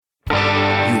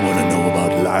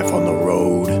life on the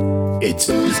road. It's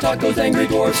booze, tacos, angry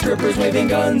dwarfs, strippers waving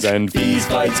guns, and fees,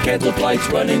 fights, cancel flights,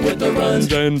 running with the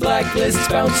runs, and blacklists,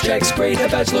 bounce checks, great a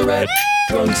bachelorette,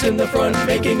 drunks in the front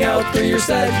making out through your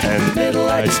set, and middle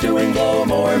acts doing blow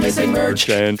more, missing merch,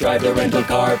 and drive the rental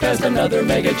car past another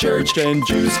mega church, and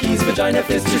juice keys, vagina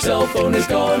fist, your cell phone is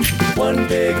gone. One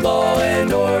big Law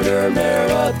and Order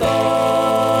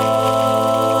marathon.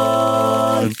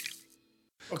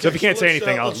 Okay, so if you can't say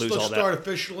anything, I'll lose all that. Let's start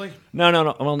officially.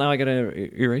 No. Well, now I got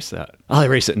to erase that. I'll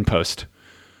erase it in post.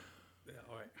 Yeah,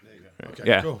 all right. There you go. Okay,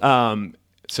 yeah. Cool.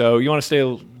 So you want to stay a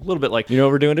little bit like, you know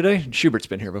what we're doing today? Schubert's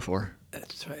been here before.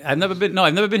 That's right. I've never been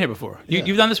here before.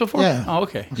 You've done this before? Yeah. Oh,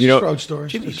 okay. You know, road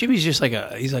stories. Jimmy's just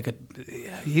he's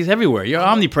everywhere. You're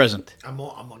omnipresent. I'm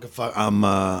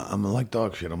like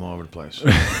dog shit. I'm all over the place.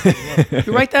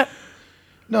 You write that?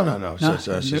 No. That's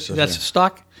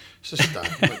stock? It's just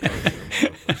stock.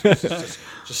 It's just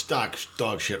stock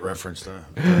dog shit reference.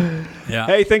 Yeah.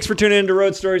 Hey, thanks for tuning in to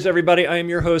Road Stories, everybody. I am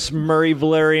your host, Murray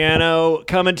Valeriano,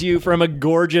 coming to you from a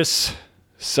gorgeous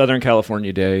Southern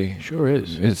California day. Sure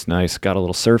is. It's nice. Got a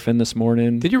little surfing this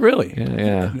morning. Did you really?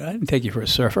 Yeah. I didn't take you for a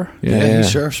surfer. Yeah. He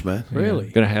surfs, man. Really?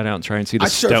 Gonna head out and try and see the I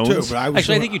stones. surf too, but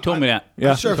Actually, I think you told me that.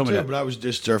 Yeah. I surfed too, but I was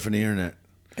just surfing the internet.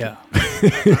 Yeah.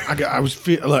 I was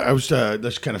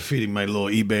just kind of feeding my little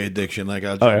eBay addiction. Like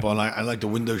I'll jump on. I like the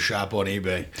window shop on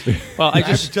eBay. Well, I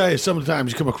have to tell you,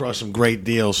 sometimes you come across some great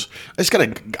deals. I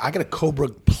got a Cobra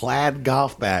plaid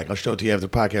golf bag. I'll show it to you after the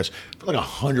podcast for like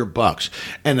 $100.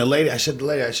 And I said,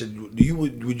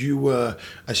 would you?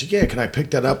 I said, yeah. Can I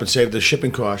pick that up and save the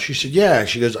shipping cost? She said, yeah.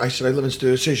 She goes, I said, I live in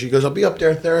Studio City. She goes, I'll be up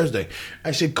there Thursday.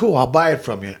 I said, cool. I'll buy it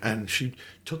from you. And she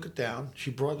took it down. She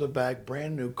brought the bag,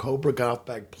 brand new Cobra golf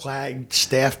bag, plaid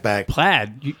staff bag.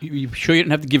 Plaid? You sure you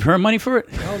didn't have to give her money for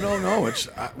it? No. It's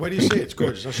where do you see it? It's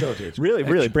gorgeous. I'll show it to you. It's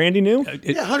Really, brandy new?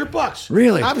 yeah, $100.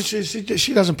 Really? Obviously,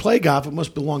 she doesn't play golf. It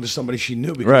must belong to somebody she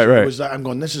knew. Because Right. I'm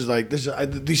going.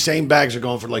 These same bags are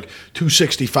going for like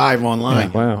 $265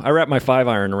 online. Wow. I wrapped my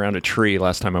 5-iron around a tree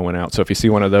last time I went out. So if you see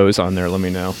one of those on there, let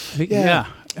me know. Yeah.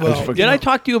 Well, did I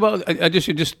talk to you about just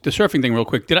the surfing thing real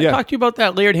quick? Did I talk to you about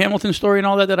that Laird Hamilton story and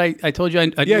all that I told you? I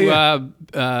knew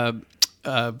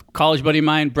college buddy of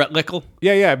mine, Brett Lickle.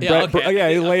 Yeah.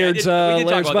 Laird's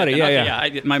buddy. Yeah.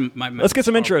 Let's get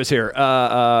some intros here.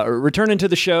 Returning to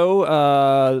the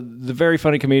show, the very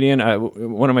funny comedian,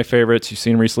 one of my favorites. You've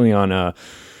seen him recently on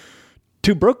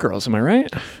Two Broke Girls. Am I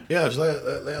right? Yeah, it was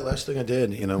the last thing I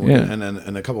did. And then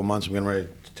in a couple of months, I'm getting ready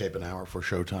to tape an hour for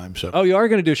Showtime. So you are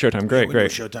going to do Showtime. Great.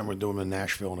 Showtime. We're doing them in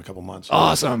Nashville in a couple of months.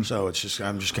 Awesome. So I'm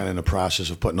just kind of in the process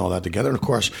of putting all that together. And of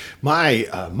course,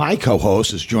 my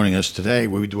co-host is joining us today.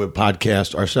 Where we do a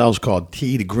podcast ourselves called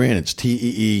T to Grin. It's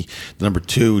TEE, the number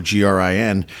 2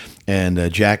 GRIN.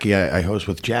 And Jacky, I host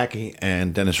with Jacky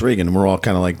and Dennis Regan, and we're all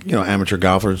kind of like amateur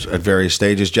golfers at various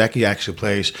stages. Jacky actually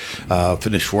plays,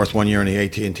 finished 4th one year in the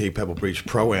AT&T Pebble Beach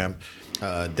Pro-Am.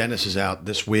 Dennis is out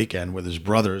this weekend with his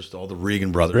brothers, all the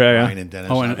Regan brothers, Ryan and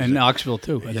Dennis. Oh, and Knoxville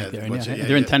too. I think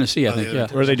they're in Tennessee. I think. Yeah.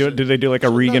 Or do they do like a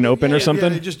Regan Open or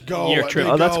something? Yeah, they just go. Year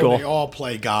trip. That's cool. They all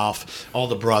play golf, all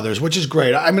the brothers, which is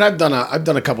great. I mean, I've done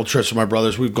a couple trips with my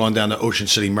brothers. We've gone down to Ocean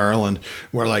City, Maryland,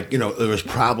 where there was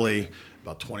probably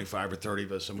about 25 or 30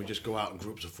 of us, and we just go out in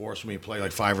groups of 4, so we play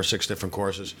like 5 or 6 different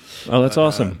courses. Oh, that's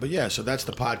awesome. But yeah, so that's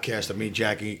the podcast that me,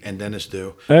 Jacky, and Dennis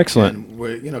do. Excellent. And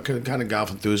we're, kind of golf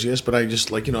enthusiasts, but I just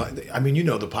the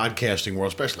podcasting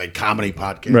world, especially like comedy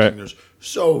podcasting, right. There's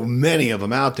so many of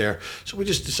them out there. So we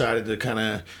just decided to kind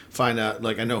of find out,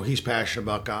 I know he's passionate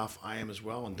about golf. I am as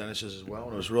well, and Dennis is as well.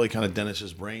 And it was really kind of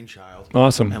Dennis's brainchild.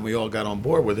 Awesome. And we all got on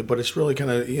board with it, but it's really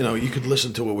kind of, you could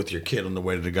listen to it with your kid on the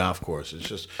way to the golf course. It's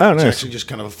just, nice. It's actually just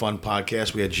kind of a fun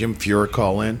podcast. We had Jim Fuhrer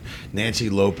call in, Nancy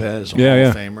Lopez, Hall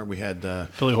of Famer. We had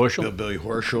Billy Horschel. Billy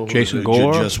Horschel. Jason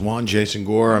Gore. Just won. Jason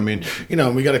Gore. I mean,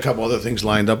 we got a couple other things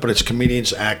lined up, but it's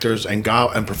comedians, actors, and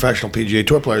golf, and professional PGA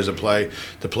Tour players that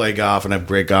play golf and have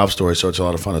great golf stories. So it's a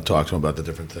lot of fun to talk to them about the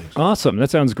different things. Awesome. That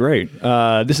sounds great.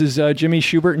 This is Jimmy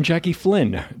Shubert and Jacky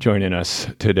Flynn joining us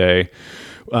today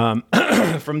from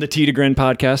the T to Grin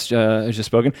podcast, as just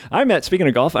spoken. Speaking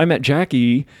of golf, I met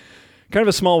Jacky, kind of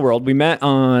a small world.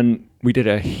 We did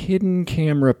a hidden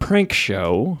camera prank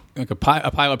show. Like a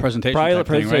pilot presentation.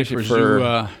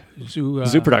 For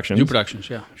Zoo Productions. Zoo Productions,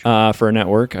 yeah. Sure. For a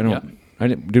network.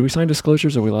 Did we sign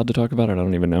disclosures? Are we allowed to talk about it? I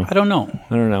don't even know. I don't know.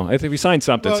 I think we signed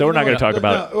something, so we're not going to talk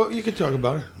about it. Well, you can talk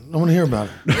about it. I want to hear about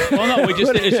it. Well, no,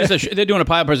 it's just they're doing a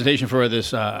pilot presentation for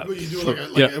this. You do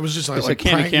it was just it's like a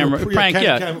candid camera prank.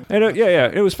 And,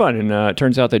 it was fun. And it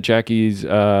turns out that Jacky's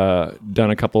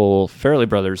done a couple Fairley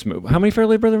Brothers movies. How many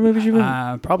Fairley Brothers movies you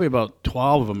made? Probably about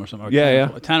 12 of them or something.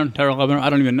 10 or 11. I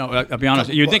don't even know. I'll be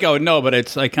honest. You'd think I would know, but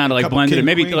it's like kind of like blended.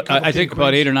 Maybe I think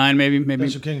about 8 or 9, maybe.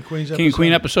 King of Queens King of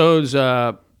Queen episodes.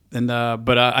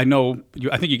 But I know.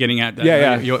 I think you're getting at.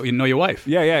 You know your wife.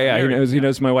 Yeah. He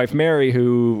knows my wife Mary,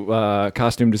 who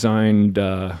costume designed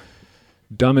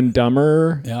Dumb and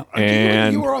Dumber. Yeah.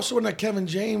 And you were also in that Kevin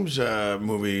James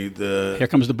movie. The Here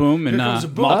Comes the Boom and Here Comes the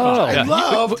Boom. I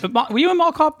loved. Were you in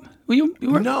Mall Cop? You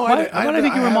were, no, why did I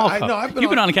think you were in Mall Cop? You've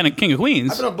been on King of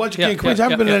Queens. I've been on a bunch of King of Queens. I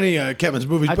haven't been in any Kevin's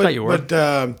movies. I thought you were. But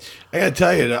I got to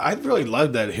tell you, I really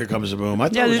loved that Here Comes the Boom. I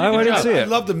thought I didn't see it. I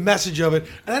love the message of it.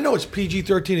 And I know it's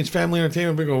PG-13, it's family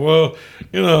entertainment. But I go, well,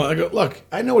 I go, look,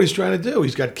 I know what he's trying to do.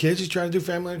 He's got kids. He's trying to do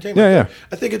family entertainment. Yeah.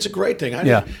 I think it's a great thing.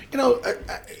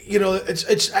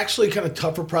 It's actually kind of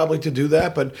tougher probably to do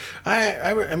that. But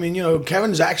I mean,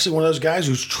 Kevin's actually one of those guys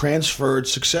who's transferred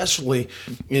successfully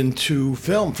into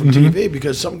film from TV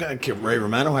because some guy, Ray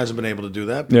Romano, hasn't been able to do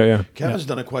that. Yeah. Kevin's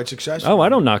done it quite successfully. Oh, I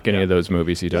don't knock any of those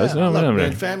movies he does. Yeah, I love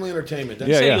it, family entertainment.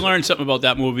 That's He learned something about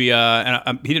that movie,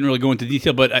 and he didn't really go into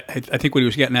detail, but I think what he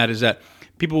was getting at is that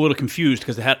people were a little confused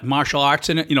because they had martial arts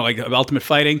in it, like ultimate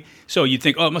fighting. So you'd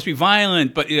think, oh, it must be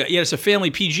violent, but it's a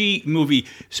family PG movie.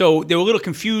 So they were a little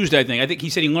confused, I think. I think he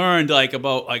said he learned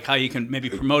about how you can maybe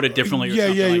promote it differently or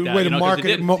something like that. Way to market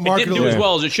it. It didn't do as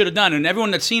well as it should have done. And everyone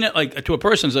that's seen it, to a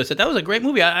person, so they said, that was a great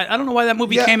movie. I don't know why that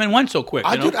movie came and went so quick.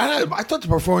 I thought the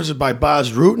performances by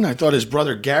Boz Rutan, I thought his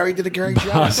brother Gary did a great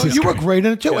job. I thought you were great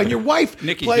in it too. And your wife,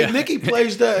 Nikki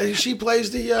plays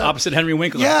the opposite Henry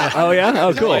Winkler. Yeah. Oh yeah.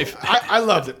 Oh cool. I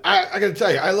loved it. I got to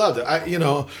tell you, I loved it.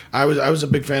 I was a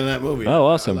big fan of that movie. Oh,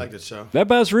 awesome. I liked it so. That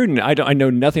Baz Rutten, I know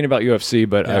nothing about UFC,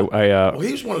 but well,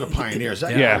 he was one of the pioneers.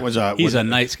 That guy he's a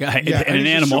nice guy and an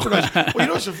animal. Nice. Well, you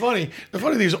know what's so funny? The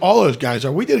funny thing is, all those guys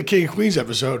are. We did a King of Queens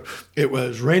episode. It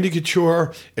was Randy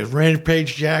Couture, it was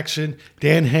Rampage Jackson,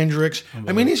 Dan Hendricks.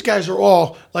 I mean, these guys are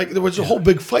all there was a whole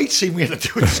big fight scene we had to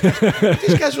do with these guys.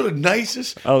 These guys were the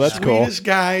nicest, sweetest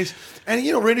guys. And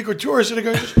Randy Couture said,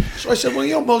 so I said,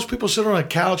 well, most people sit on a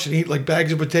couch and eat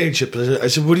bags of potato chips. I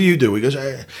said, what do you do? He goes,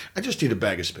 I just eat a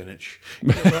bag of spinach.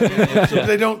 So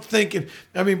they don't think it.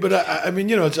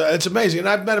 It's amazing. And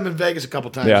I've met him in Vegas a couple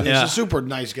times. Yeah. He's a super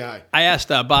nice guy. I asked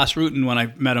Boss Rutan when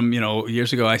I met him,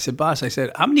 years ago. I said, Boss,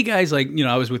 how many guys I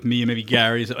was with me and maybe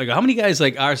Gary. How many guys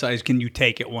our size can you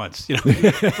take at once? If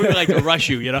we were to rush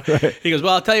you, Right. He goes,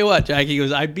 well, I'll tell you what, Jack. He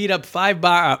goes, I beat up 5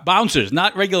 bouncers,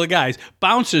 not regular guys,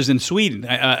 bouncers in Sweden.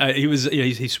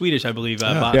 He's Swedish, I believe.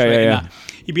 Boss, right?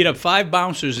 He beat up 5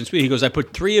 bouncers in Sweden. He goes, I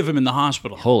put 3 of them in the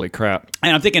hospital. Holy crap!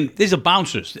 And I'm thinking, these are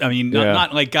bouncers. I mean,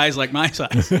 not like guys like my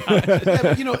size.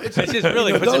 It's just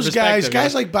really those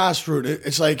guys like Boss Fruit.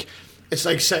 It's like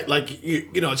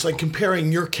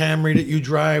comparing your Camry that you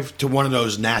drive to one of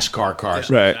those NASCAR cars.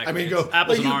 Right. I mean,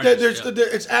 apples and oranges.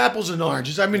 It's apples and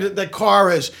oranges. I mean, that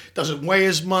car doesn't weigh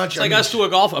as much. It's us to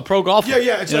a pro golfer.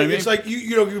 Yeah. It's like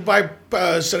you buy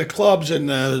a set of clubs and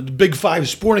the Big 5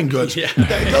 sporting goods. Yeah.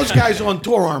 Those guys on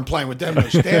tour aren't playing with them.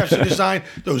 Those staffs are designed,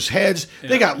 those heads. Yeah.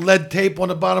 They got lead tape on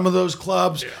the bottom of those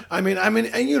clubs. Yeah. I mean,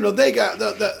 and they got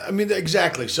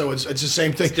exactly. So it's the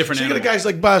same thing. It's different. So you got guys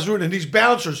like Boz Rutan and these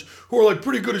bouncers who are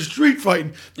pretty good at street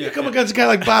fighing. You come against a guy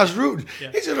like Boz Rutan.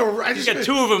 Yeah. You got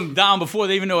 2 of them down before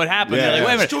they even know what happened. Yeah, They're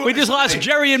wait a minute, we just lost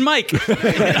Jerry and Mike.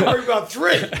 Worry about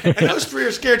 3, and those 3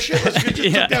 are scared shitless. You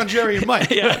just took down Jerry and Mike.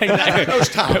 Yeah, exactly. Those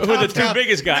Tom. Who are the 2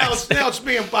 biggest guys? Now it's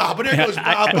me and Bob, and there goes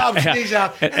Bob. Bob sneezes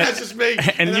out, and that's just me.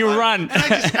 And you run,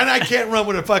 and I can't run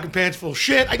with a fucking pants full of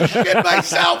shit. I just shit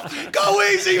myself. Go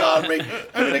easy on me.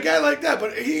 I mean, a guy like that,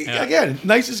 but he again,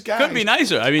 nicest guy. Couldn't be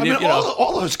nicer. I mean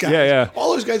all those guys. Yeah.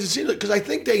 All those guys have seen it because I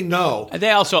think they know.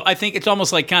 They also, I think it's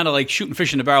almost kind of like shooting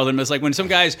fish in the barrel. It's like when some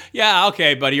guys,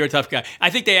 okay, buddy, you're a tough guy. I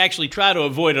think they actually try to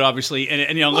avoid it, obviously,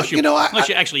 and unless you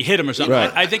actually hit him or something.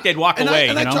 Right. I think they'd walk away.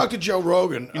 I talked to Joe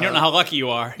Rogan. You don't know how lucky you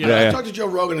are. I talked to Joe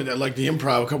Rogan at the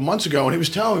Improv a couple months ago, and he was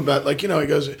telling me about he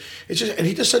goes, it's just, and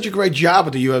he does such a great job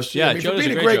at the UFC. Yeah, for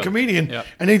being a great comedian,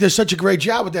 and he does such a great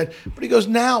job with that. But he goes,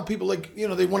 now people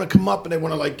they want to come up and they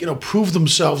want to prove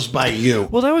themselves by you.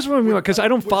 Well, that was what I mean, because I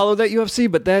don't follow that UFC,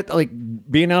 but that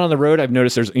being out on the road, I've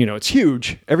noticed there's it's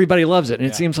huge. Everybody loves it, and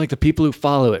it seems like the people who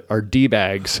follow it are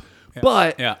D-bags.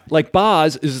 But like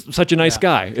Boz is such a nice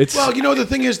guy. It's Well, the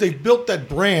thing is, they've built that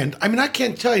brand. I mean, I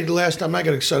can't tell you the last time I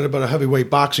got excited about a heavyweight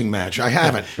boxing match. I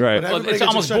haven't. Right. But Well, everybody it's gets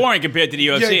almost excited. boring compared to the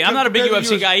UFC. Yeah, I'm not a big compared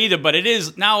to UFC guy either, but it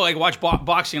is now. Like watch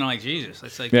boxing, and I'm like, Jesus,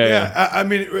 it's like Yeah, I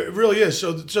mean, it really is.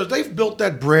 So they've built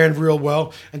that brand real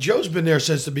well, and Joe's been there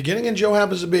since the beginning. And Joe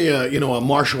happens to be a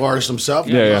martial artist himself.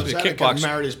 He's a Kind of kickboxer.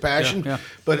 married his passion. Yeah.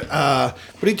 But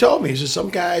he told me, he says some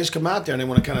guys come out there and they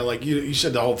want to kind of like you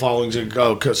said the whole following's going to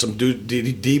go some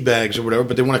D bags or whatever,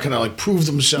 but they want to kind of like prove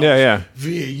themselves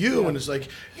via you, and it's like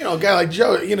a guy like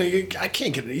Joe, you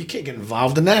can't get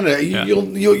involved in that.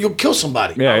 You'll kill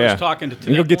somebody. I was talking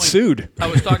to you'll get sued. I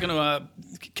was talking to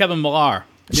Kevin Millar.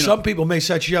 Some people may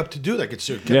set you up to do that. Get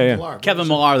sued. Millar. Kevin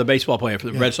Millar, the baseball player for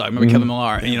the Red Sox. I remember Kevin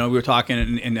Millar, and we were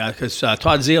talking, and because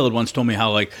Todd Zeal had once told me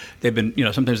how like they've been,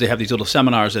 sometimes they have these little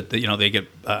seminars that they get.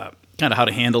 Kind of how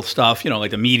to handle stuff, like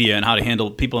the media and how to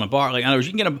handle people in a bar. Like, in other words,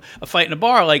 you can get a fight in a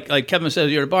bar, like Kevin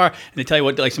says, you're at a bar, and they tell you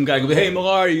what, like some guy goes, "Hey,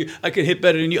 Millar, I could hit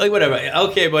better than you." Like, whatever.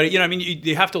 Okay, buddy.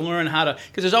 You have to learn how to,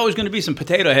 because there's always going to be some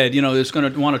potato head, that's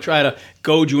going to want to try to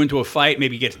goad you into a fight,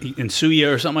 maybe and sue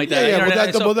you or something like that.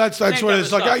 That's what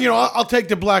it's like. I'll take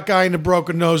the black guy and the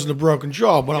broken nose and the broken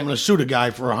jaw, but I'm going to sue the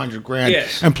guy for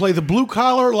 $100,000 and play the blue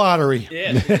collar lottery.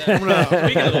 Yeah.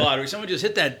 Speaking of the lottery, someone just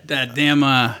hit that damn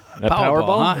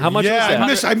Powerball. Huh? How much was that? I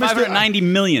missed it. $590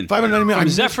 million. $590 million. From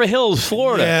Zephyr Hills,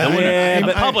 Florida.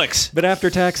 But Publix. But after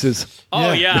taxes.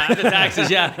 Oh, after taxes,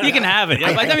 you can have it.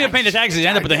 By the time you're paying the taxes, you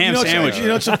end up with a ham sandwich.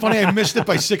 It's so funny. I missed it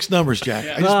by 6 numbers, Jack.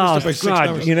 I just missed it by 6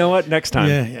 numbers. You know what? Next time.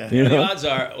 The odds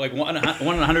are like 1 in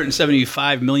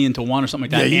 175 million to 1 or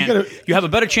something like that. You have a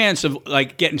better chance of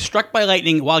like getting struck by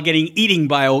lightning while getting eaten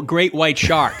by a great white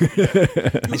shark.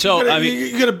 So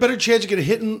you got a better chance of getting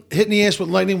hit in the ass with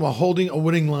lightning while holding a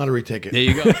winning lottery ticket. There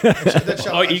you go.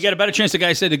 You get a better chance, the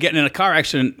guy said, of getting in a car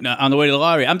accident on the way to the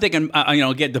lottery. I'm thinking,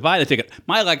 get to buy the ticket.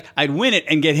 My luck, I'd win it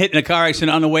and get hit in a car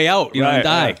accident on the way out, and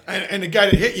die. And the guy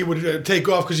that hit you would take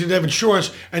off because he didn't have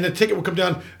insurance, and the ticket would come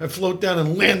down and float down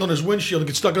and land on his windshield and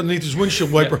get stuck underneath his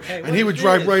windshield wiper, and he would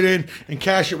drive right in and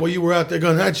cash it while you were out there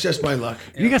going, "That's just my luck."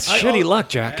 You got shitty luck,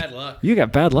 Jack. Bad luck. You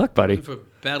got bad luck, buddy. For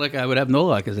bad luck, I would have no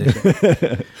luck, as they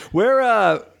say.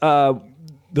 Where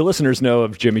the listeners know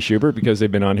of Jimmy Shubert because they've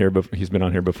been on here. He's been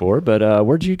on here before. But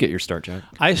where did you get your start, Jack?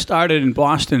 I started in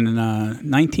Boston in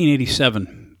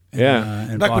 1987.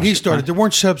 Back when he started, there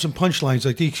weren't subs and punchlines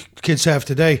like these kids have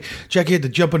today. Jackie had to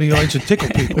jump in the audience and tickle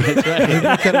people.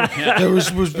 There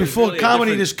was before really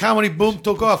comedy. This comedy boom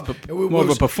took off. More of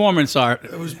a performance art.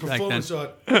 It was performance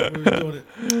art. We were doing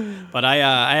it. But I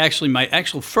actually, my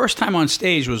actual first time on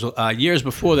stage was years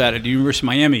before that at the University of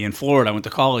Miami in Florida. I went to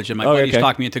college, and my buddies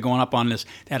talked me into going up on this.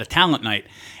 They had a talent night.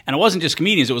 And it wasn't just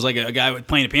comedians. It was like a guy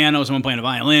playing a piano, someone playing a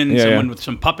violin, someone with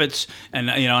some puppets, and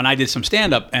and I did some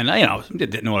stand up, and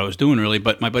didn't know what I was doing really.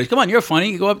 But my buddies, come on, you're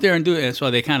funny, you go up there and do it. And so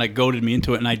they kind of goaded me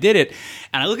into it, and I did it.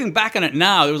 And looking back on it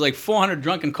now, there was like 400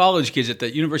 drunken college kids at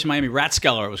the University of Miami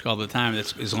Rathskeller, it was called at the time.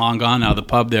 It's long gone now, the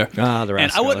pub there. The Rathskeller.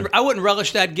 And I wouldn't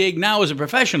relish that gig now as a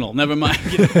professional. Never mind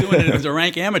doing it as a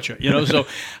rank amateur. So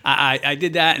I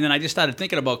did that, and then I just started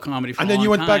thinking about comedy. For and then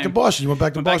you went back to Boston. You went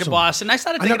back to Boston. Back to Boston. I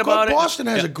started thinking about it. Boston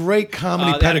has a great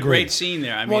comedy they had pedigree. A great scene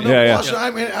there. Boston.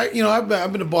 I mean, I've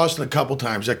been to Boston a couple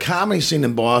times. The comedy scene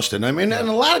in Boston. I mean, and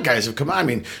a lot of guys have come out. I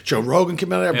mean, Joe Rogan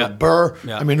came out there, Bill Burr.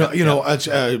 I mean, it's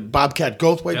Bobcat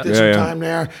Goldthwait did some time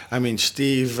there. I mean,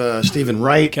 Stephen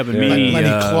Wright, Kevin Meaney, Lenny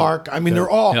Clark. I mean, they're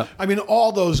all. Yeah. I mean,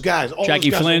 all those guys. All Jacky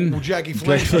those guys Flynn. Jacky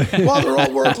Flynn. Well, they're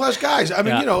all world class guys. I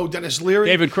mean, Dennis Leary,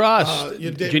 David Cross,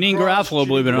 Janine Garofalo,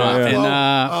 believe it or not,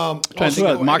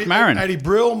 and Mark Maron, Eddie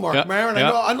Brill, Mark Maron.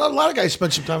 I know a lot of guys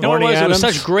spent some time. It was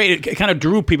such great. It kind of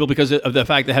drew people because of the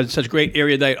fact that it had such great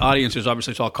erudite audiences.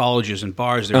 Obviously, it's all colleges and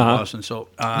bars there in Boston. So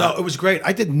no, it was great.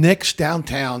 I did Nick's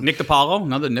downtown. Nick DiPaolo,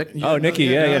 another Nick. Nicky,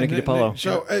 Nicky DiPaolo.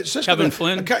 So it's just Kevin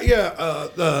Flynn.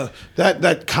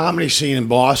 That comedy scene in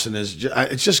Boston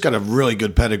it's just got a really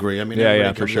good pedigree. I mean,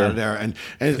 everybody comes out of there, and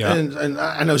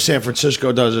I know San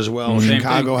Francisco does as well.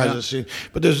 Chicago has a scene,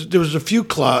 but there was a few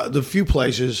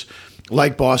places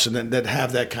like Boston that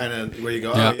have that kind of where you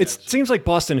go. It seems like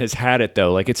Boston has had it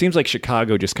though. Like it seems like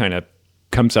Chicago just kind of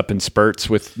comes up in spurts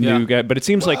with new guys, but it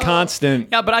seems like constant.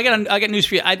 Yeah, but I got news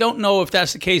for you. I don't know if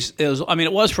that's the case. It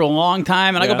was for a long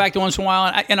time, and I go back to once in a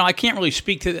while. And I can't really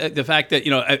speak to the fact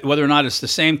that whether or not it's the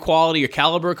same quality or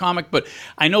caliber comic, but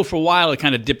I know for a while it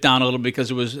kind of dipped down a little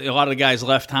because it was a lot of the guys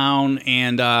left town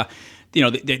and.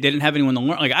 they didn't have anyone to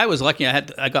learn. Like I was lucky,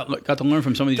 I got to learn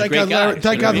from some of these great guys.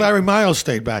 Thank God Larry Miles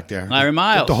stayed back there. Larry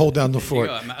Miles to hold down the fort.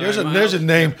 There's a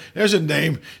name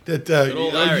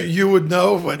that you would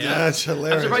know, but that's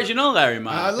hilarious. I'm surprised you know Larry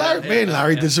Miles.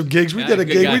 Larry did some gigs. We did a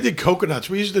gig. We did coconuts.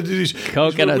 We used to do these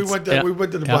coconuts. We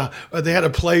went to the they had a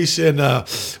place in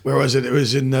where was it? It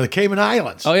was in the Cayman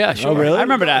Islands. Oh yeah, sure. Oh, really? I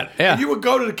remember that. Yeah. And you would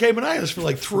go to the Cayman Islands for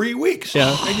like 3 weeks.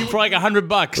 Yeah. And for like $100.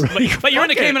 But you're in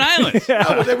the Cayman Islands. No,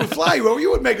 but they would fly you over.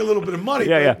 You would make a little bit of money.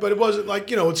 But it wasn't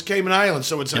like, it's Cayman Islands,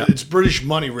 so it's British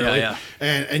money, really. Yeah.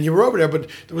 And you were over there, but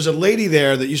there was a lady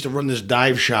there that used to run this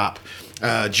dive shop.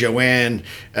 Joanne,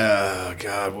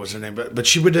 God, what was her name? But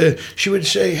she would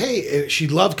say, hey, she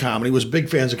loved comedy, was big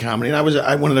fans of comedy, and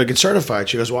I wanted to get certified.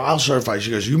 She goes, well, I'll certify.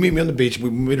 She goes, you meet me on the beach. We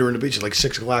meet her on the beach at like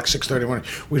 6 o'clock, 6:30 in the morning.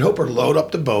 We'd help her load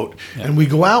up the boat, and we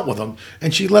go out with them.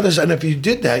 And she let us. And if you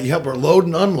did that, you help her load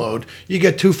and unload. You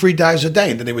get 2 free dives a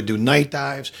day. And then they would do night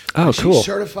dives. Oh, cool. She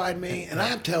certified me, and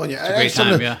I'm telling you, I had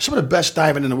some of the best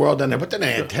diving in the world down there. But then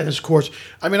they had tennis courts.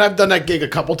 I mean, I've done that gig a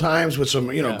couple times with some,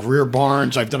 Greer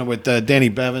Barnes. I've done it with Danny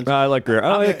Bevins. I like Greer.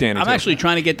 I like Danny. I'm actually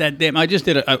trying to get that damn. I just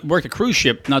I worked a cruise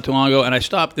ship not too long ago, and I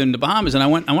stopped in the Bahamas, and I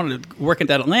wanted to work at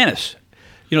that Atlantis.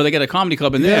 They got a comedy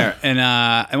club in there, and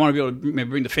I want to be able to maybe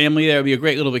bring the family there. It'd be a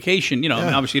great little vacation.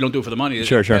 Obviously you don't do it for the money.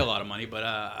 Sure. Pay a lot of money, but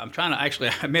I'm trying to actually.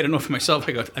 I made a note for myself.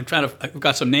 I've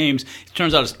got some names. It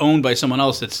turns out it's owned by someone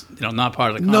else that's not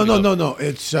part of the comedy club. No.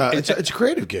 It's a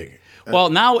creative gig.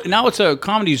 Well, now it's a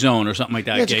comedy zone or something like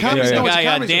that. Yeah, it's a comedy zone.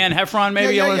 Dan Heffron,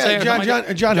 maybe I want to say.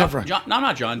 John Heffron.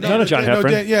 Not John. Not John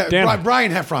Heffron. Dan.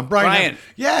 Brian Heffron. Brian.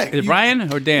 Yeah. Is it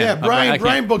Brian or Dan? Yeah, Brian.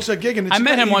 Brian books a gig, and I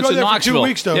met him once in Knoxville. For 2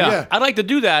 weeks, though. Yeah. I'd like to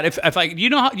do that. If you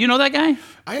know that guy.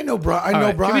 I know Brian. I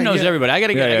know Brian. Jimmy knows everybody. I got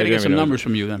to get some knows. numbers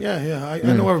from you then. Yeah.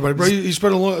 I know everybody. Bro, he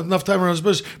spent enough time around his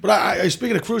business. But I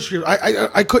speaking of cruise ships,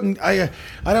 I couldn't. I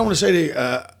don't want to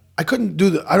say I couldn't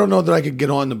do I don't know that I could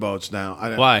get on the boats now.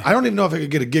 Why? I don't even know if I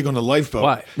could get a gig on the lifeboat.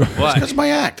 Why? Because of my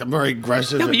act. I'm very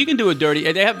aggressive. Yeah, but you can do it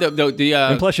dirty. They have the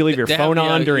and plus, you leave your phone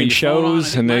on during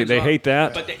shows, and they hate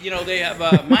that. But they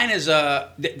have mine is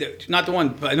not the one.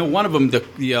 But I know one of them,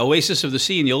 the Oasis of the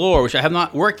Sea in the Allure, which I have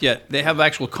not worked yet. They have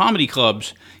actual comedy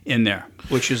clubs in there,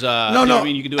 which is no. I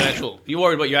mean, you can do actual. You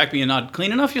worried about your act being not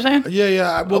clean enough? You're saying?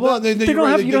 Yeah. Well, they do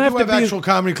have actual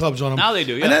comedy clubs on them. Now they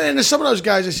do. Yeah. And then some of those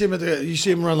guys, you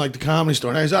see them around like the Comedy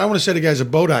Store. And I want to say the guy's a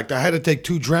boat actor. I had to take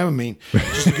 2 Dramamine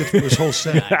just to get through this whole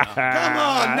set. Come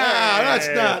on, that's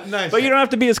not nice. But you don't have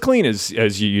to be as clean as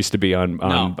you used to be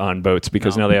on boats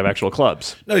because now they have actual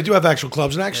clubs. No, they do have actual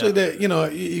clubs, and actually,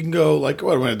 you can go like,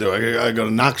 what am I going to do? I go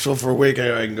to Knoxville for a week.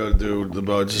 I can go do the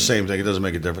boat. It's the same thing. It doesn't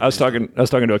make a difference. I was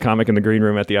talking to a comic in the green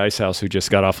room at the Ice House who just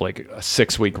got off like a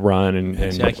 6-week run,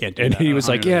 and I can't do and that. he was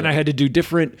like, and I had to do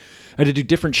different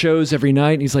shows every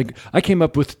night. And he's like, I came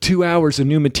up with 2 hours of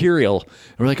new material.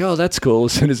 And we're like, oh, that's cool.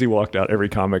 As soon as he walked out, every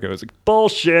comic, I was like,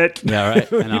 bullshit. Yeah,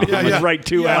 right. I know. I must write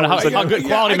 2 hours. How good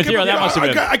quality material that must have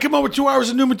been. I come up with 2 hours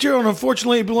of new material, and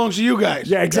unfortunately, it belongs to you guys.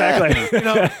 Yeah, exactly.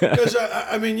 Because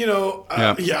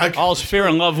All's fair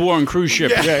in love, war, and cruise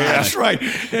ships. Yeah, that's right.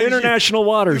 International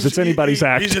waters. It's anybody's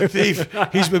act. He's a thief.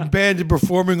 He's been banned from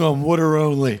performing on water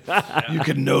only. You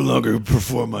can no longer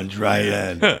perform on dry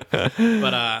land.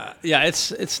 But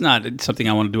it's not something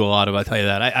I want to do a lot of. I tell you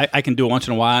that. I can do it once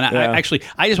in a while. And I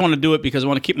just want to do it because I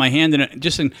want to keep my hand in it.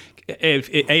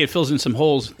 It fills in some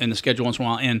holes in the schedule once in a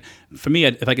while. And for me,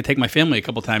 if I could take my family a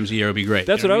couple times a year, it'd be great.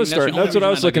 That's what I was starting. That's what I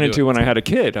was looking into when I had a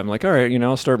kid. I'm like, all right,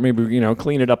 I'll start maybe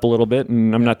clean it up a little bit,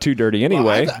 and I'm not too dirty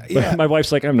anyway. But my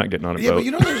wife's like, I'm not getting on a boat.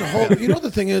 Yeah, but there's a whole.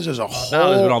 The thing is, there's a whole. Now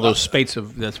there's been all those spate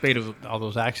of all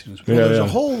those accidents.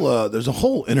 Well, there's a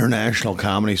whole international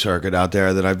comedy circuit out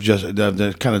there that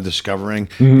I'm kind of discovering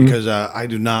because I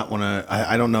do not want to.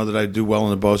 I don't know that I do well on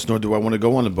the boats, nor do I want to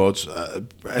go on the boats.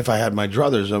 If I had my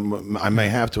druthers, I may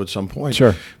have to at some point.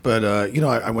 Sure. But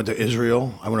I went to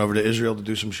Israel. I went over to Israel to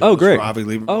do some shows. Oh, great. For Avi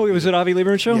Lieberman. Oh, it was at Avi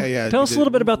Lieberman's show? Yeah. Tell us a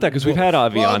little bit about that because we've had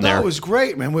Avi on there. It was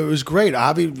great, man. It was great.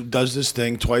 Avi does this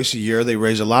thing twice a year. They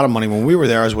raise a lot of money. When we were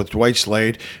there, I was with Dwight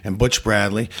Slade and Butch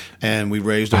Bradley, and we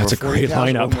raised over a great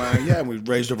lineup. We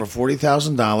raised over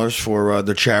 $40,000 for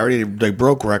their charity. They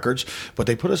broke records, but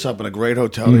they put us up in a great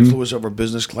hotel. They flew us over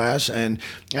business class, and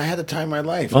I had the time of my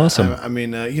life. Awesome.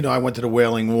 I went to the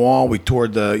Wailing Wall. We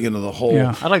toured the whole.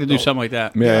 Yeah, I'd like to do something like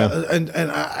that. Yeah.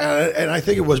 And I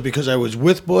think it was because I was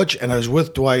with Butch and I was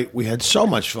with Dwight. We had so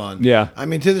much fun. Yeah. I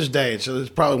mean, to this day, it's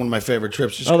probably one of my favorite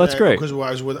trips. That's great. Because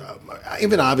I was with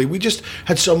even Avi. We just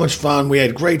had so much fun. We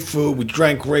had great food. We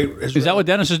drank great. Is that what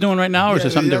Dennis is doing right now, or is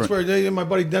it something different? That's where my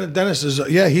buddy Dennis is.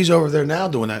 He's over there now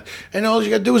doing that. And all you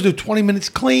got to do is do 20 minutes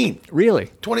clean.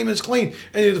 Really? 20 minutes clean.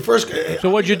 And the first. So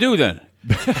what'd you do then?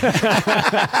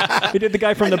 He did the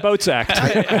guy from the Boats Act.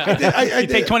 You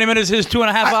take 20 minutes his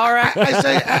 2.5 hour act. I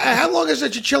say, how long is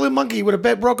it your chilly monkey with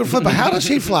a broken foot? But how does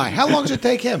he fly? How long does it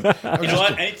take him? You know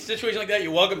what? Any situation like that,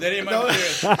 you're welcome to any of my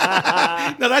materials.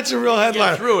 No, that's a real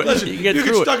headline. Through it. Listen, You you get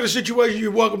get through stuck in a situation,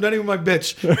 you're welcome to any of my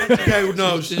bits. That's the guy who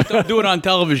knows. Just don't do it on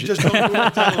television. Just don't do it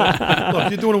on television.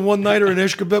 Look, you're doing a one-nighter in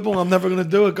Ishkabibble. I'm never going to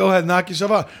do it. Go ahead, knock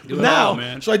yourself out. Do it all,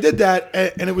 man. So I did that,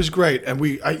 and it was great. And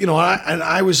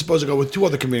I was supposed to go with two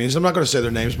other comedians. I'm not going to say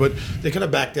their names, but they kind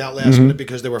of backed out last minute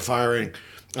because they were firing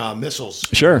missiles.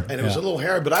 Sure. And it was a little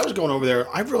hairy, but I was going over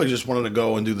there. I really just wanted to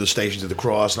go and do the Stations of the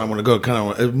Cross, and I want to go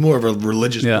kind of more of a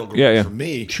religious pilgrimage for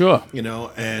me. Sure.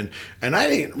 And I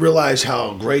didn't realize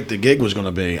how great the gig was going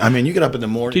to be. I mean, you get up in the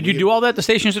morning. Did you do all that, the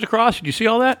Stations of the Cross? Did you see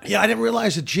all that? Yeah, I didn't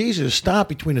realize that Jesus stopped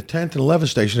between the 10th and 11th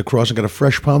Station of the Cross and got a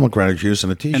fresh pomegranate juice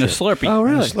and a T-shirt. And a Slurpee. Oh,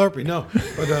 really? And a Slurpee, no.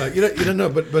 But you didn't know.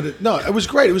 No, it was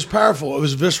great. It was powerful. It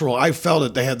was visceral. I felt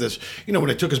it. They had this, when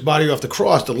they took his body off the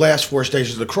cross, the last 4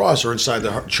 Stations of the Cross are inside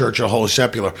the Church of Holy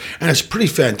Sepulchre. And it's pretty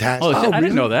fantastic. Oh, I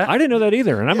didn't know that. I didn't know that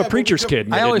either, and I'm a preacher's kid.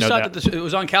 And I always didn't know thought that it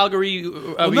was on Calgary.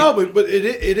 But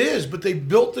it is. But they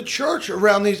built the church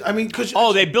around these. I mean, because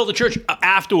they built a church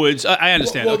afterwards. I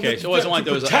understand. Okay, so it wasn't like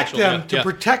there was to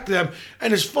protect them.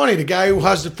 And it's funny. The guy who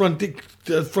has the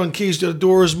front keys to the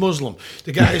door is Muslim.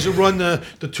 The guys who run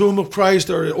the Tomb of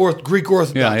Christ are Greek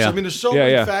Orthodox. Yeah. I mean, there's so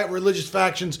many religious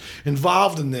factions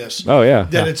involved in this. Oh yeah.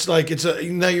 That it's like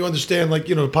now you understand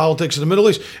politics in the Middle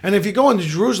East. And if you go into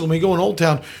Jerusalem, you go in Old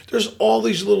Town, there's all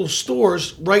these little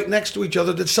stores right next to each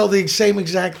other that sell the same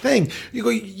exact thing.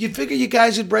 You figure you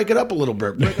guys would break it up a little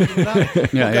bit. Break up the night.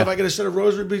 If I get a set of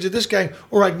rosary beads at this guy,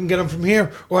 or I can get them from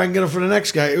here, or I can get them from the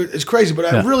next guy. It's crazy, but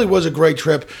it really was a great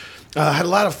trip. Had a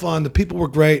lot of fun. The people were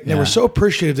great. And they were so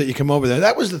appreciative that you come over there.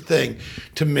 That was the thing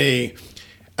to me.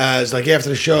 As like after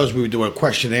the shows, we would do a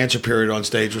question and answer period on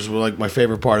stage, which was like my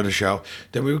favorite part of the show.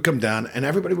 Then we would come down, and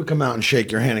everybody would come out and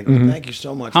shake your hand and go, "Thank you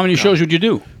so much." How many shows would you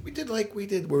do? We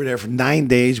were there for 9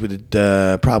 days. We did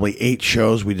probably 8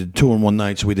 shows. We did 2 in one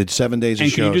night, so we did 7 days of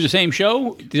shows. And can you do the same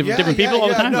show? Different people all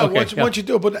the time? No, once you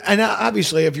do it. And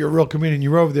obviously, if you're a real comedian,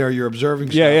 you're over there, you're observing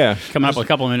stuff. Yeah. Coming up a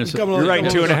couple of minutes. You're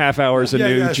writing 2.5 hours of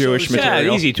new Jewish material.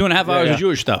 Yeah, easy. 2.5 hours of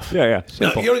Jewish stuff. Yeah.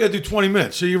 Simple. You only got to do 20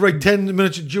 minutes. So you write 10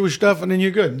 minutes of Jewish stuff, and then you're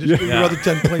good. Just do your other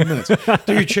 10, 20 minutes.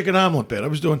 Do your chicken omelet bit. I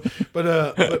was doing, but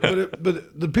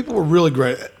the people were really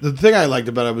great. The thing I liked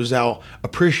about it was how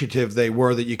appreciative they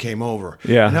were that you came over.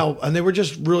 Yeah. And they were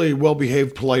just really well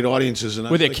behaved, polite audiences. And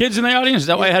were there kids in the audience? Is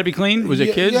that why it had to be clean? Was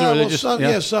it kids? Yeah, or just,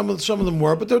 some of them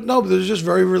were, but there's just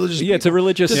very religious. Yeah, it's a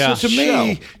religious To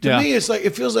me, show. it's like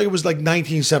it feels like it was like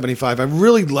 1975. I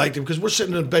really liked it because we're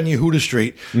sitting on Ben Yehuda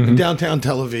Street in downtown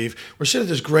Tel Aviv. We're sitting at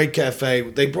this great cafe.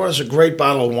 They brought us a great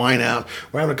bottle of wine out.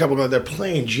 We're having a couple of. They're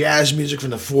playing jazz music from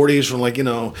the 40s, from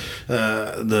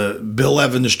the Bill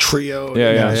Evans trio.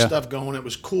 And stuff going. It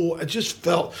was cool. It just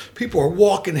felt people were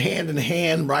walking hand in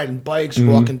hand, riding bikes,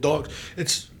 walking dogs.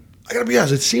 I gotta be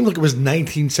honest, it seemed like it was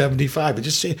 1975.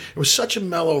 It was such a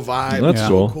mellow vibe. That's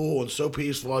cool and so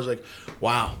peaceful. I was like,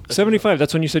 wow. 75,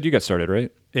 that's when you said you got started,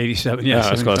 right? 87, yeah.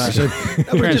 That's close.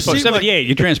 78,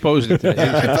 you transposed it.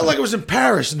 I felt like it was in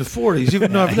Paris in the 40s,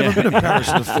 even though I've never been in Paris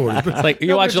in the 40s. But it's like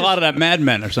you watched a lot of that Mad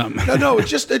Men or something. No, it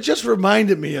just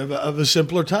reminded me of a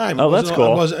simpler time. Oh, that's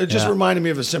cool. It just reminded me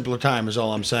of a simpler time is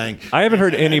all I'm saying. I haven't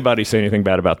heard anybody say anything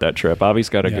bad about that trip. Avi's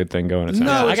got a good thing going.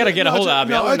 I got to get a hold of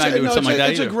Avi. I'm not doing something like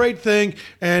that It's either. a great thing,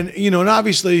 and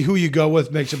obviously who you go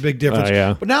with makes a big difference.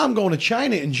 Yeah. But now I'm going to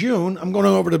China in June. I'm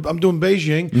doing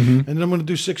Beijing, and then I'm going to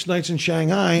do 6 nights in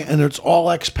Shanghai, and it's all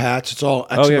expats. It's all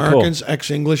ex-Americans,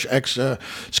 ex-English,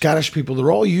 ex-Scottish people.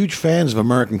 They're all huge fans of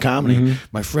American comedy.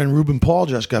 My friend Ruben Paul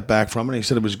just got back from it. He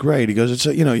said it was great. He goes, it's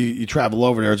you travel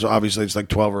over there. It's obviously it's like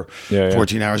 12 or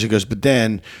 14 hours. He goes, but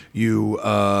then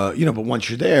but once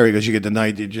you're there, he goes, you get the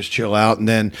night, you just chill out, and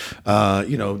then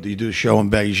you do a show in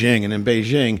Beijing, and in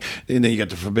Beijing, and then you got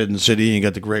the Forbidden City, and you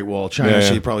got the Great Wall of China.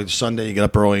 So you probably Sunday you get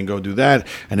up early and go do that,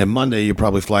 and then Monday you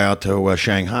probably fly out to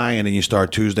Shanghai, and then you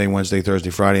start Tuesday, Wednesday,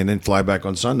 Thursday, Friday, and then fly back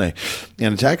on Sunday.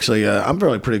 And it's actually I'm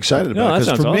really pretty excited about it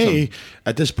because for me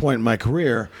at this point in my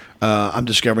career, I'm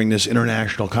discovering this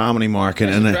international comedy market,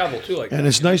 and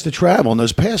it's nice to travel. And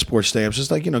those passport stamps,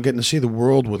 it's like getting to see the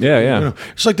world with.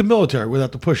 It's like the military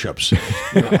without the push-ups.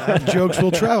 I have jokes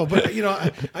will travel, but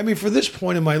I mean, for this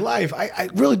point in my life, I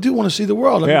really do want to see the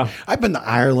world. I've been to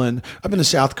Ireland, I've been to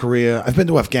South Korea, I've been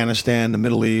to Afghanistan, the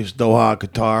Middle East, Doha,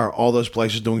 Qatar, all those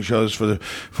places doing shows for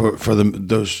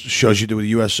those shows you do with the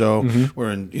USO. We're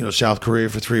in South Korea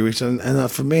for 3 weeks, and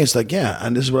for me, it's like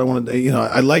and this is what I want to do.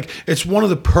 I like it's one of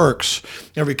the perks works.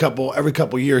 Every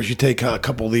couple years, you take a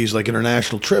couple of these like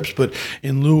international trips, but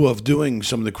in lieu of doing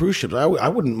some of the cruise ships, I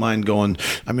wouldn't mind going.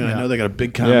 I mean, I know they got a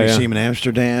big comedy scene in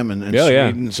Amsterdam and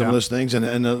Sweden and some of those things,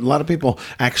 and a lot of people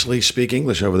actually speak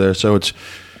English over there, so it's.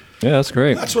 Yeah, that's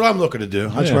great. That's what I'm looking to do.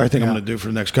 That's what I think I'm going to do for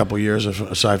the next couple of years,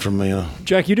 aside from,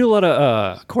 Jack, you do a lot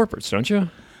of corporates, don't you?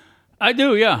 I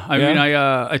do, yeah. I mean,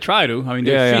 I try to. I mean,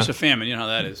 there's feast of famine. You know how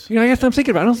that is. I guess I'm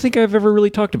thinking about. I don't think I've ever really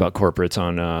talked about corporates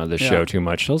on this show too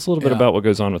much. Tell us a little bit about what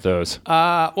goes on with those.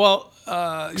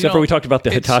 Except for we talked about the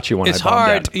Hitachi one. It's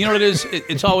hard. You know what it is?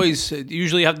 It's always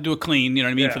usually you have to do a clean. You know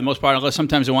what I mean? For the most part, unless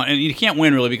sometimes they want, and you can't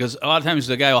win really because a lot of times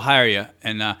the guy will hire you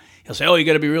and he'll say, "Oh, you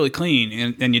got to be really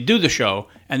clean," and you do the show,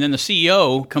 and then the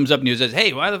CEO comes up and he says,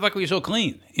 "Hey, why the fuck were you so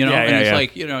clean?" You know, it's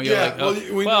like you're like,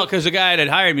 well, because the guy that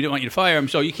hired me didn't want you to fire him,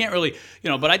 so you can't really,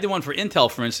 But I did one for Intel,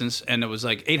 for instance, and it was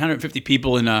like 850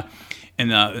 people in a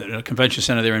convention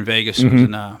center there in Vegas. It was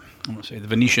in I want to say the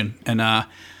Venetian, and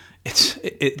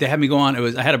they had me go on.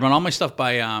 I had to run all my stuff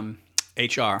by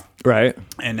HR, right?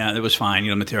 And it was fine,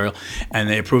 material, and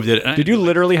they approved it. Did you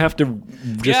literally have to?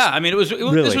 I mean, this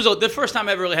was the first time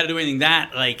I ever really had to do anything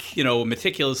that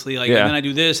meticulously. And then I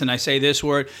do this and I say this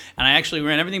word, and I actually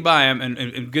ran everything by him.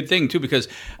 And good thing too, because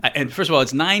and first of all,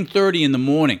 it's 9:30 in the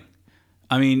morning.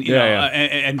 I mean,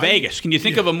 and Vegas. Can you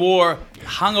think of a more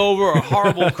hungover or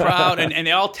horrible crowd? And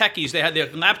they're all techies. They had their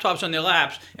laptops on their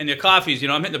laps and their coffees.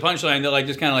 I'm hitting the punchline. They're like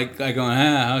just kind of like going,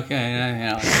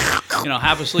 okay,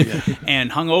 half asleep and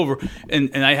hungover.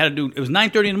 And I had to do. It was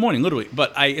 9:30 in the morning, literally.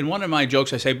 But in one of my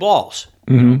jokes, I say balls.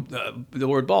 The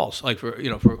word balls, like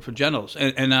for genitals.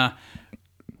 And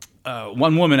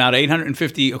one woman out of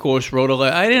 850, of course, wrote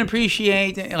I didn't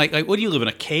appreciate like what do you live in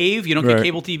a cave? You don't get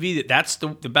cable TV. That's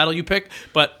the battle you picked.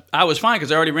 But I was fine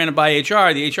because I already ran it by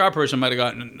HR. The HR person might have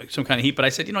gotten some kind of heat, but I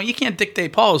said, you can't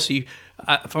dictate policy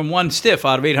from one stiff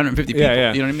out of 850 people. You know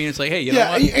what I mean? It's like, hey, you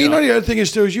know what? The other thing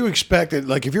is too is you expect it.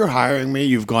 Like if you're hiring me,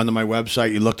 you've gone to my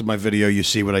website, you looked at my video, you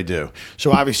see what I do.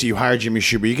 So obviously you hire Jimmy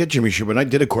Shubert, you get Jimmy Shubert. And I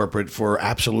did a corporate for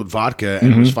Absolute Vodka,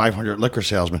 and it was 500 liquor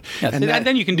salesmen. Yeah, and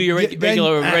then you can do your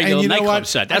regular nightclub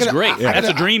set. That's great. That's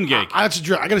a dream gig. I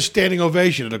got a standing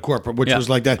ovation at a corporate, which was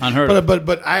like that. Unheard of.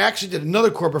 But I actually did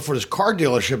another corporate for this car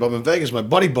dealership up in Vegas. My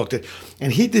buddy booked it,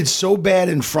 and he did so bad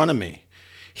in front of me.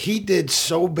 He did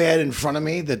so bad in front of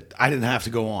me that I didn't have to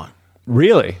go on.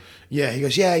 Really? Yeah, he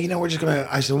goes, we're just going to,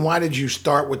 I said, why did you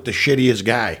start with the shittiest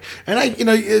guy? And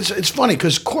it's funny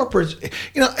because corporates,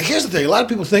 here's the thing. A lot of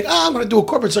people think, I'm going to do a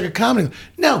corporate. It's like a comedy.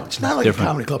 No, it's not like a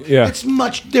comedy club. Yeah. It's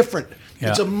much different. Yeah.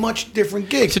 It's a much different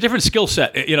gig. It's a different skill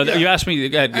set. You asked me.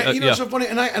 It's so funny.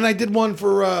 And I did one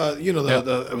for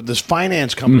this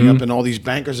finance company up and all these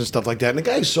bankers and stuff like that. And the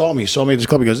guy saw me at this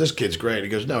club. He goes, "This kid's great." He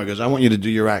goes, "No." He goes, "I want you to do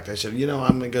your act." I said, I'm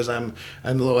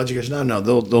a little edgy. He goes, "No,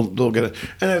 they'll get it."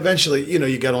 And eventually,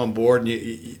 you get on board,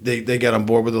 and they get on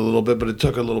board with it a little bit, but it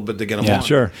took a little bit to get them on.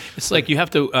 Sure. It's like you have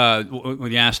to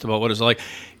when you asked about what it's like.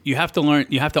 You have to learn.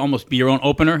 You have to almost be your own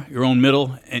opener, your own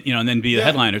middle, and then be the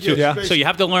headliner too. Yeah. So you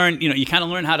have to learn. You kind of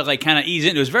learn how to kind of ease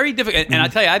in. It was very difficult. And I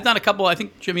tell you, I've done a couple. I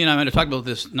think Jimmy and I might have talked about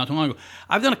this not too long ago.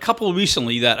 I've done a couple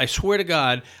recently that I swear to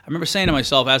God, I remember saying to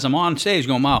myself as I'm on stage,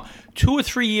 going, "Wow, 2 or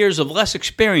 3 years of less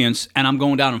experience, and I'm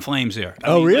going down in flames there."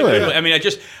 Really? I mean, I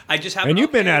just have. And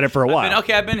you've been at it for a while.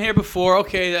 I've been here before.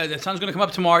 Okay, the sun's going to come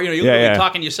up tomorrow. You're really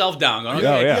talking yourself down. Going,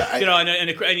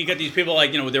 okay. And you get these people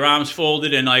with their arms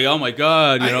folded and like, oh my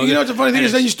God. The funny thing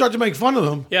is then you start to make fun of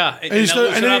them. Yeah. And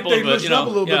they loosen up a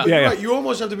little bit. Right. You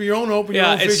almost have to be your own opener.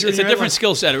 Yeah, it's a different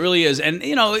skill set. It really is. And,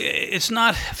 it's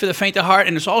not for the faint of heart.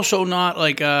 And it's also not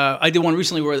like I did one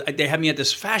recently where they had me at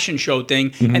this fashion show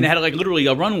thing. And they had like literally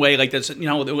a runway like this,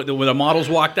 where the models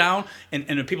walk down and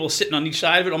the people sitting on each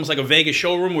side of it, almost like a Vegas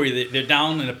showroom where they're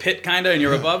down in a pit kind of and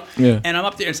you're above. Yeah. And I'm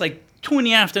up there. It's like 2 in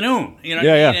the afternoon, what I mean?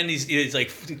 And these like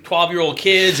 12-year-old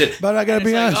kids. But I gotta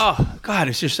be honest. Oh God,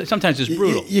 it's just sometimes it's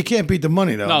brutal. You can't beat the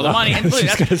money though. No, the money. And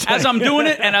as I'm doing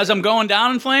it, and as I'm going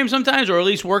down in flames sometimes, or at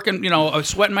least working,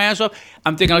 sweating my ass off,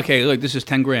 I'm thinking, okay, look, this is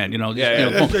 $10 grand. So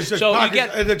you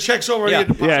get the checks over.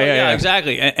 Yeah,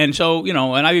 exactly. And so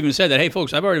and I've even said that, hey,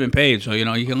 folks, I've already been paid, so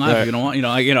you can laugh if you don't want.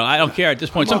 I don't care at this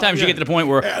point. Sometimes you get to the point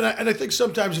where, and I think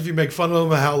sometimes if you make fun of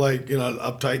them, how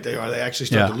uptight they are, they actually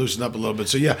start to loosen up a little bit.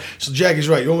 So So Jackie's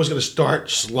right. You're almost going to start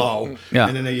slow, Yeah.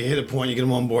 and then you hit a point, you get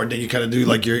them on board, and then you kind of do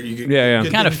like you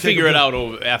kind of figure it out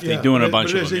after you're doing a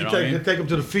bunch of them. You know what I you mean? take them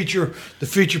to the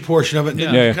feature portion of it, and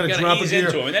then you kind of drop it ease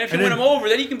into them. And then if you win them over,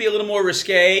 then you can be a little more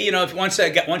risque. You know, if once you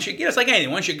it's like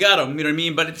anything. Once you got them, you know what I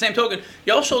mean. But at the same token,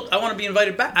 you also I want to be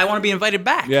invited back.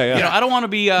 Yeah, yeah. You know, I don't want to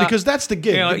be because that's the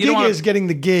gig. The gig is getting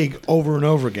the gig over and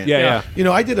over again. Yeah. You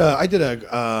know, I did the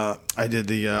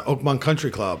Oakmont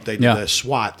Country Club. They did the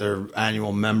SWAT, their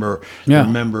annual member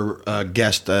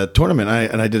guest tournament,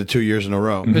 and I did it 2 years in a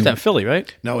row. Is that Philly,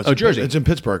 right? No, it's Jersey. It's in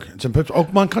Pittsburgh. It's in Pittsburgh.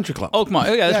 Oakmont Country Club.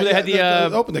 Oakmont. Yeah, that's where they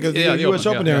had the Open. They got the U.S.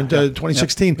 Open there in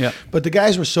 2016. Yeah. But the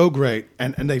guys were so great,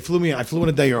 and they flew me. I flew in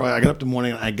a day early. I got up in the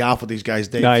morning and I golfed with these guys.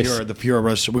 Dave Fiora, the Fiora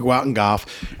brothers. So we go out and golf,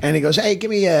 and he goes, "Hey, give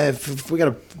me if we got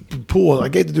a pool. I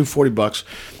gave the dude $40."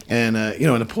 And,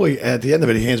 in the pool, at the end of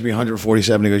it, he hands me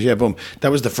 147. He goes, yeah, boom.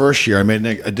 That was the first year. I made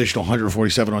an additional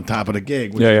 147 on top of the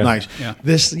gig, which was nice. Yeah.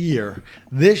 This year,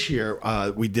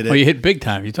 we did it. Oh, you hit big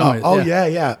time. You told me.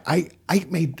 Yeah.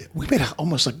 We made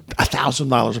almost like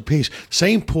 $1,000 a piece.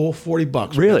 Same pool,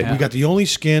 $40. Really? We got the only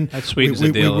skin. That sweetens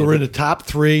the deal. We were in the top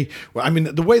three. I mean,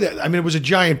 it was a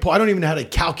giant pool. I don't even know how to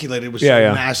calculate it. It was so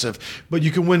massive. But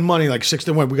you can win money like 6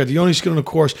 to 1. We got the only skin on the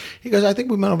course. He goes, I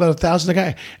think we made about $1,000 a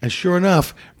guy. And sure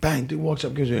enough, bang, dude walks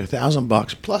up, gives me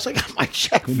 $1,000. Plus, I got my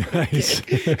check. Nice.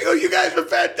 He goes, you guys were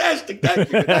fantastic.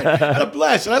 Thank you. I had a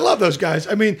blast. And I love those guys.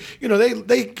 I mean,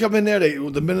 they come in there.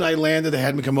 The minute I landed, they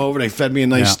had me come over. They fed me a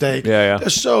nice steak. Yeah. They're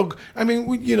so. I mean,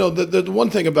 the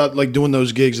one thing about like doing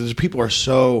those gigs is people are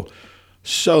so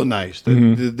nice.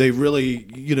 They really,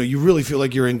 you really feel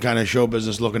like you're in kind of show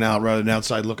business looking out rather than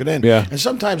outside looking in. Yeah. And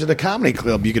sometimes at a comedy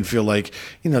club, you can feel like,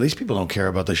 these people don't care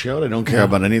about the show. They don't care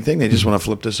about anything. They just want to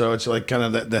flip this out. It's like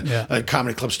kind of that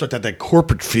comedy clubs start that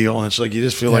corporate feel, and it's like you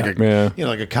just feel like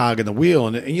like a cog in the wheel.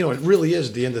 And it really is.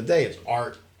 At the end of the day, it's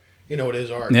art. It is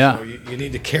art. Yeah. So you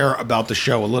need to care about the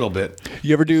show a little bit.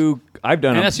 You ever do? I've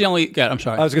done. And that's the only. God, I'm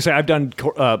sorry. I was gonna say I've done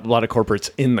a lot of corporates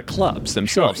in the clubs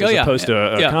themselves, as opposed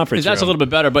to a conference. That's room. a little bit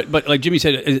better, but like Jimmy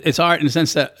said, it's art in the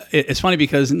sense that it's funny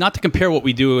because not to compare what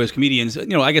we do as comedians.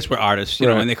 I guess we're artists,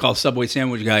 and they call Subway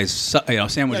sandwich guys,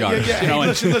 sandwich artists. Yeah.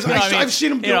 Listen, I've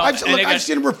seen them. I've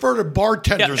seen them refer to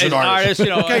bartenders as artists.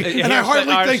 Okay, and I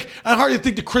hardly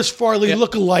think the Chris Farley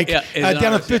lookalike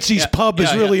down at Fitzy's pub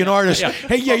is really an artist.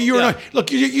 Hey, you're an artist.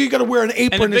 Look, you got to wear an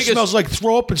apron that smells like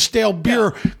throw up and stale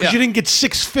beer because you didn't get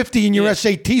 650 in your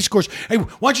SAT scores. Hey,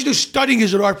 why don't you do studying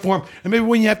as an art form? And maybe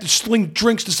when you have to sling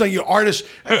drinks to say you're artist,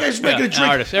 guys making a drink.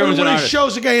 Artist. Everyone's an artist.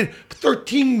 Shows a guy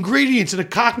 13 ingredients in a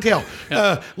cocktail.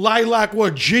 Lilac,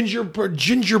 ginger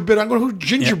bitter. I'm going, who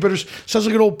ginger bitters? Sounds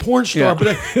like an old porn star,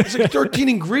 but it's like 13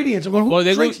 ingredients. I'm going,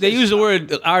 who they use the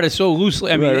word artist so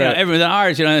loosely. I mean, everyone's an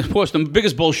artist. Of course, the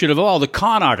biggest bullshit of all, the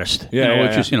con artist. Which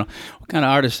is, what kind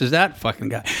of artist is that fucking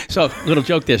guy? So, little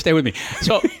joke there. Stay with me.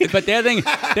 So, but the other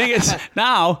thing is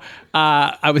now.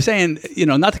 I was saying,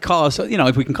 not to call us,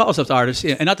 if we can call ourselves artists,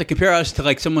 and not to compare us to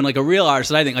like someone like a real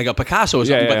artist, I think like a Picasso or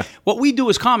something. But what we do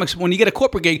as comics, when you get a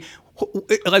corporate gig,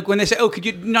 like when they say, "Oh, could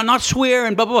you not swear?"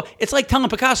 and blah blah blah, it's like telling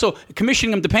Picasso,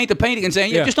 commissioning him to paint the painting, and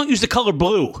saying, just don't use the color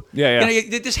blue.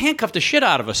 They just handcuff the shit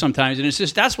out of us sometimes, and it's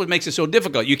just that's what makes it so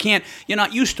difficult. You're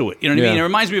not used to it. You know what I mean? It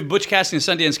reminds me of Butch Cassidy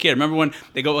and Sundance Kid. Remember when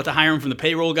they go out to hire him from the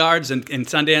payroll guards and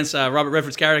Sundance, Robert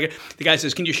Redford's character, the guy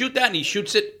says, "Can you shoot that?" and he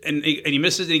shoots it, and he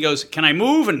misses, and he goes, "Can I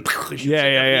move?" and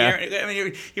I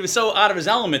mean, he was so out of his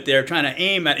element there, trying to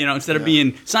aim at instead of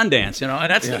being Sundance,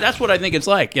 and that's what I think it's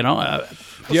like, Do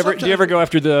you ever go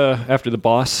after the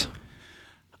boss?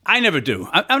 I never do.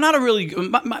 I'm not a really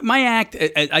my act.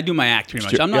 I do my act pretty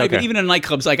much. I'm not even in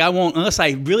nightclubs. Like I won't unless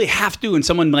I really have to, and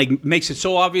someone like makes it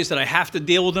so obvious that I have to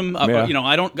deal with them. I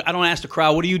don't ask the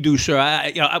crowd, "What do you do, sir?"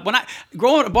 When I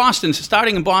growing up in Boston,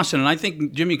 starting in Boston, and I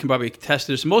think Jimmy can probably attest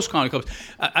to this. Most comedy clubs,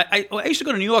 I used to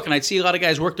go to New York, and I'd see a lot of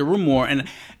guys work the room more, and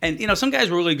some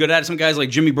guys were really good at it. Some guys like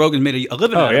Jimmy Brogan's made a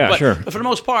living out of it. But for the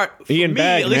most part, for me,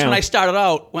 at least when I started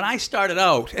out,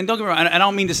 and don't get me wrong, and I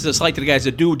don't mean this as a slight to the guys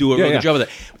that do a really good job with it.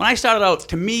 When I started out,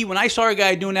 to me, when I saw a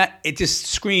guy doing that, it just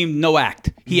screamed no act.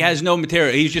 He has no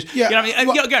material. He's just, what I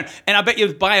mean? Again, and I bet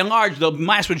you, by and large, the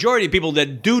mass majority of people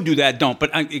that do that don't.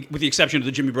 But with the exception of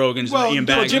the Jimmy Brogans and the Ian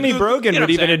Bagans. Jimmy Brogan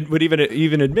would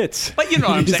even admit. But you know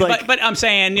what I'm saying. But I'm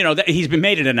saying, that he's been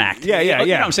made it an act. Yeah. You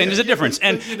know what I'm saying? There's a difference.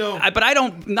 But I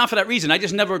don't. Not for that reason.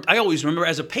 I always remember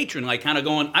as a patron, like kind of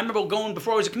going. I remember going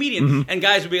before I was a comedian, and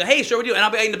guys would be like, "Hey, sir, what do you?" And I'll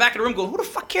be in the back of the room going, "Who the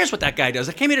fuck cares what that guy does?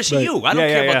 I came here to see you. I don't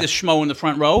care about this schmo in the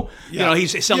front row." go.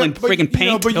 He's selling freaking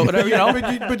paint or whatever.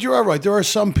 But you are right. There are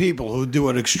some people who do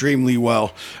it extremely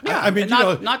well. Yeah, I mean,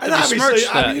 not to besmirch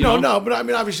that. But I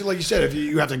mean, obviously, like you said, if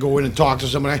you have to go in and talk to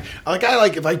somebody,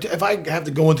 if I have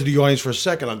to go into the audience for a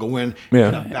second, I'll go in.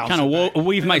 Kind of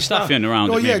weave my stuff in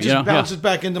around. Oh it, yeah, maybe, just bounce it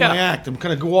back into my act. I'm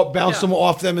kind of go up, bounce them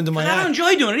off them into my act. I don't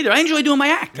enjoy doing it either. I enjoy doing my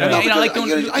act.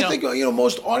 I think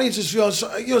most audiences feel.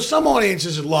 Some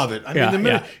audiences love it. I mean, the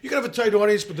minute you can have a tight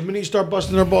audience, but the minute you start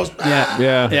busting their balls,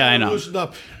 I know. Loosen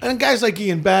up. And guys like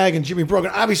Ian Bagg and Jimmy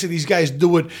Brogan, obviously these guys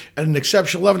do it at an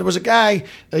exceptional level. There was a guy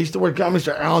that used to work comedy,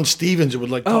 Mr. Alan Stevens, who would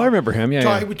like. I remember him.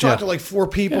 Yeah, he would talk to like 4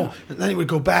 people, and then he would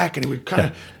go back and he would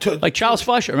kind of like Charles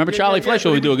Fleischer. Remember Charlie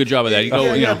Fleischer would do a good job of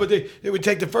that. But they would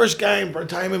take the first guy and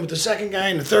tie him in with the second guy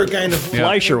and the third guy and the fourth.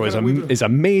 Fleischer is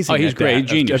amazing. Oh, he's great,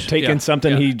 genius. Taking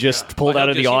something he just pulled out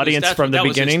of the audience from the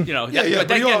beginning.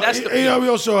 He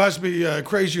also has to be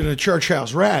crazier than a church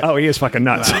house rat. Oh, he is fucking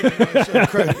nuts. You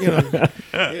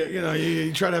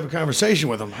try to have a conversation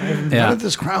with him. Look at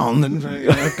this crown.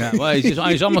 Well,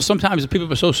 he's almost, sometimes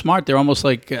people are so smart, they're almost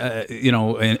like, inept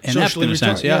in a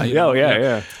sense.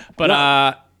 Yeah.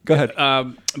 But, go ahead.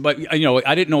 But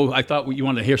I didn't know. I thought you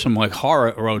wanted to hear some like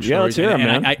horror road stories. Yeah, let's hear them,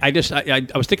 man. I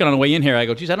was thinking on the way in here. I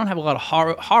go, geez, I don't have a lot of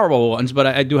horrible ones, but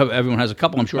I do have. Everyone has a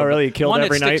couple, I'm sure. Oh, really? You killed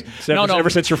every night? Ever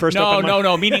since your first open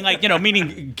mic? No.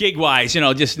 Meaning gig wise.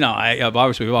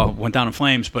 Obviously we all went down in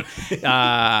flames, but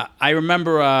I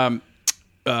remember.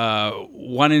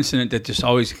 One incident that just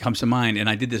always comes to mind, and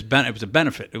I did this. It was a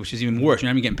benefit, which is even worse. You're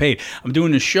not even getting paid. I'm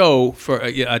doing this show for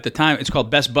at the time. It's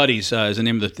called Best Buddies. Is the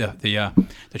name of the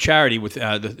charity with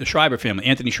the Schreiber family.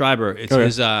 Anthony Schreiber. It's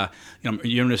his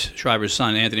Eunice Schreiber's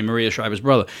son, Anthony Maria Schreiber's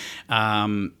brother.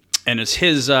 And it's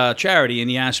his charity, and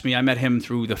he asked me. I met him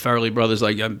through the Farrelly brothers,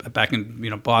 like back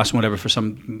in Boston, whatever.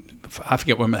 I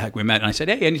forget where the heck we met. And I said,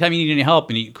 "Hey, anytime you need any help,"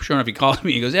 and sure enough, he calls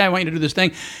me. He goes, "Yeah, I want you to do this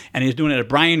thing," and he's doing it at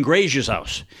Brian Grazier's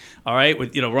house. All right,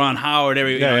 with Ron Howard,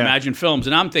 Imagine Films,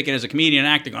 and I'm thinking as a comedian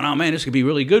actor, going, "Oh man, this could be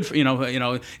really good for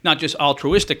not just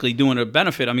altruistically doing a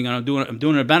benefit. I mean, I'm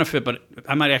doing a benefit, but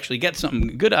I might actually get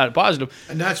something good out of positive."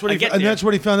 And that's what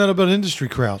he found out about industry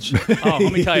crowds. Oh,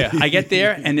 let me tell you, I get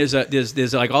there and there's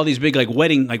like all these big like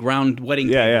wedding round wedding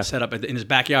tables set up in his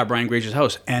backyard, Brian Grazier's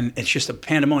house, and it's just a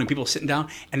pandemonium. People sitting down,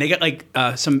 and they got like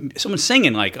someone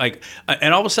singing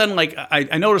and all of a sudden like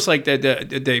I noticed like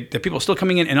the people still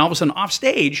coming in, and all of a sudden off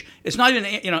stage. It's not even,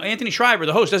 Anthony Schreiber,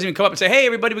 the host, doesn't even come up and say, "Hey,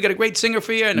 everybody, we got a great singer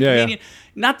for you," and a comedian.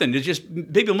 Nothing. There's just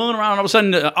people milling around, and all of a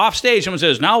sudden, off stage, someone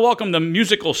says, "Now welcome the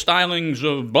musical stylings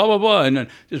of blah, blah, blah," and then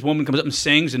this woman comes up and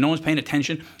sings, and no one's paying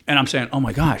attention, and I'm saying, "Oh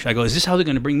my gosh." I go, "Is this how they're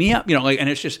going to bring me up?" And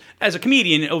it's just, as a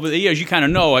comedian, over the years, you kind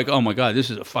of know, like, oh my God, this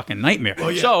is a fucking nightmare. Oh,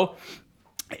 yeah. So,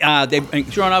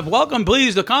 sure enough, welcome,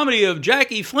 please, the comedy of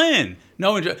Jacky Flynn.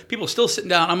 No, people still sitting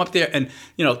down. I'm up there and,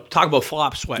 talk about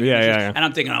flop sweat. And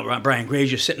I'm thinking, Brian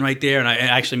Grazier sitting right there. And I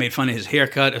actually made fun of his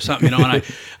haircut or something, and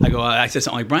I said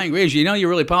something like, "Brian Grazier, you're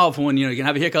really powerful when, you can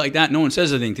have a haircut like that. No one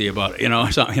says anything to you about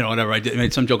it, something, whatever." I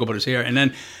made some joke about his hair. And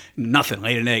then nothing,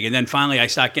 laid an egg. And then finally I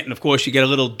start getting, of course, you get a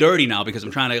little dirty now because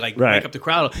I'm trying to wake up the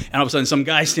crowd. And all of a sudden some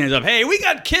guy stands up, "Hey, we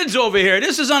got kids over here.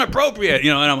 This is inappropriate."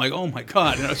 And I'm like, oh my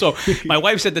God. So my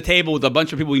wife's at the table with a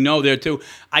bunch of people we know there too.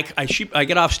 I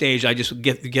get off stage. I just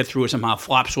get through it somehow,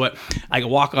 flop sweat. I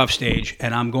walk off stage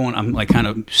and I'm like kind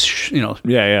of,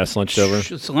 slunched over.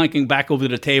 Slunking back over to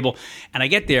the table. And I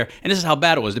get there, and this is how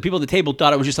bad it was. The people at the table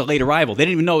thought it was just a late arrival. They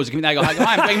didn't even know it was a comedian. I go,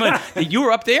 "Hi, you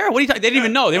were up there? What are you talking?" They didn't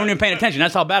even know. They weren't even paying attention.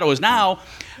 That's how bad it was. Now,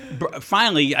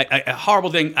 finally, a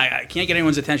horrible thing. I can't get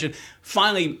anyone's attention.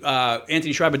 Finally,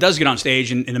 Anthony Schreiber does get on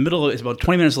stage, and in the middle, it's about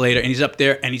 20 minutes later, and he's up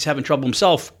there, and he's having trouble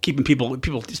himself keeping people.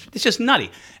 It's just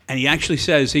nutty. And he actually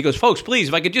says, he goes, "Folks, please,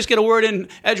 if I could just get a word in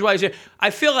edgewise here, I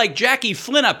feel like Jacky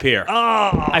Flynn up here."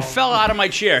 I fell out of my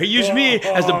chair. He used me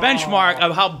as the benchmark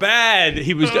of how bad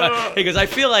he was. He goes, "I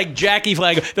feel like Jacky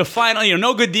Flynn." The final,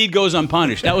 no good deed goes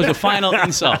unpunished. That was the final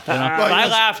insult. But I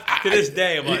laugh to this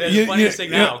day about it. It's the funniest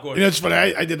thing now, of course. It's funny.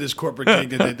 I did this corporate thing.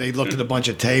 They looked at a bunch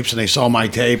of tapes, and they saw my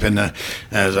tape, and it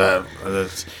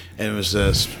was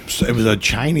a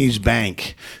Chinese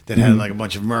bank that had like a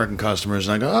bunch of American customers,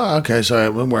 and I go, "Oh, okay." So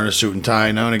I'm wearing a suit and tie.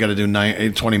 And I only got to do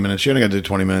 20 minutes. You only got to do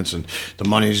 20 minutes, and the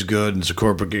money's good, and it's a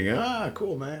corporate gig.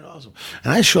 Cool, man, awesome.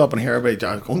 And I show up and hear everybody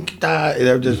talking.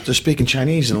 They're speaking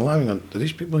Chinese, and I'm going, "Do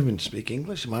these people even speak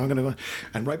English? Am I going to go?"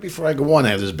 And right before I go on, I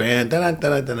have this band.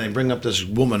 Then they bring up this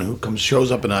woman who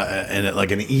shows up in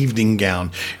like an evening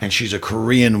gown, and she's a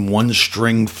Korean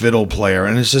one-string fiddle player,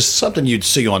 and it's just something you'd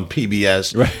see on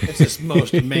PBS. Right. It's this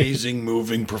most amazing,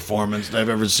 moving performance that I've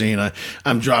ever seen.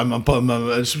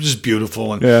 It's just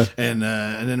beautiful, and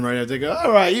then right after they go,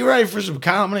 all right, you ready for some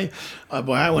comedy?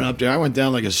 Boy, I went up there. I went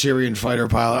down like a Syrian fighter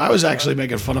pilot. I was actually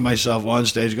making fun of myself on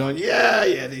stage, going,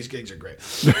 "Yeah, these gigs are great."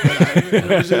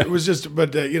 It was just,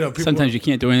 but people, sometimes you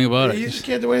can't do anything about it. You just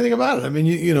can't do anything about it. I mean,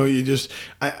 it's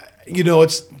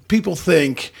people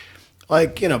think.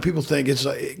 People think it's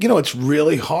it's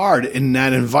really hard in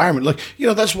that environment.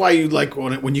 That's why you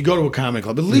when you go to a comedy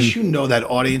club, at least you know that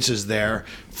audience is there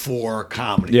for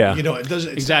comedy. Yeah. It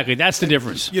doesn't Exactly. That's the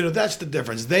difference. That's the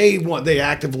difference. They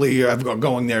actively are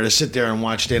going there to sit there and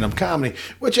watch stand-up comedy.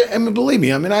 Which, I mean, believe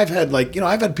me, I mean, I've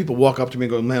had people walk up to me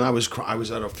and go, "Man, I was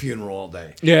at a funeral all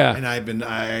day." Yeah. And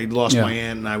I lost my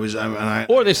aunt, and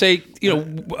Or they say,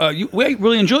 we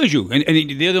really enjoyed you,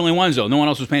 and they're the only ones though. No one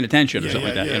else was paying attention or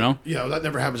something like that. Yeah, well, that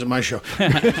never happens at my show. So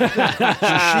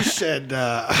she said,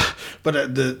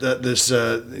 this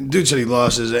dude said he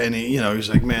lost his, and he was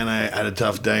like, "Man, I had a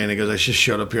tough day," and he goes, "I just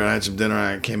showed up here, I had some dinner,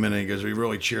 I came in," and he goes, "We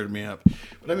really cheered me up."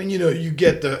 But I mean, you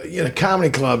get the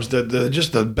comedy clubs,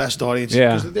 just the best audience,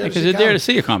 because they're there to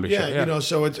see a comedy show. Yeah,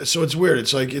 so it's weird.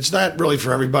 It's like it's not really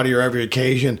for everybody or every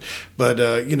occasion, but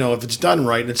if it's done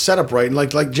right and it's set up right, and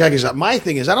like Jacky's, my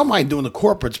thing is I don't mind doing the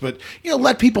corporates, but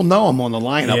let people know I'm on the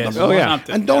lineup.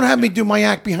 And don't have me do my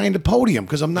act behind the podium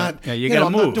because I'm not. Yeah, you got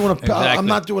to move. I'm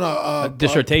not doing a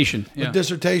dissertation. A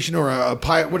dissertation or a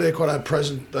pilot. What do they call that?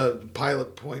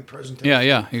 Pilot point presentation.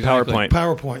 Yeah, exactly.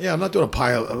 PowerPoint. Yeah, I'm not doing a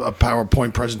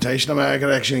PowerPoint presentation. I could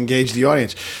actually engage the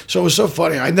audience. So it was so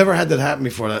funny. I never had that happen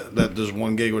before. That there's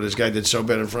one gig where this guy did so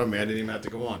bad in front of me, I didn't even have to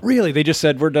go on. Really? They just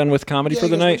said we're done with comedy for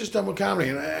the night. We're just done with comedy,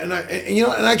 and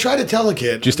I tried to tell the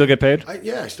kid. Did you still get paid?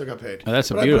 I still got paid. Oh, that's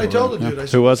beautiful. But I told the dude. I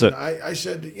said, who was it? I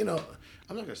said,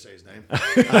 I'm not going to say his name.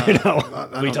 I know.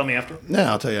 Will you tell me after? No,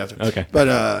 I'll tell you after. Okay.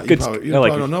 But you probably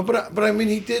don't know. But I mean,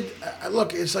 he did.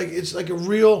 Look, it's like a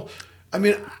real. I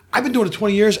mean, I've been doing it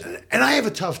 20 years, and I have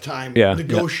a tough time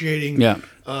negotiating. Yeah.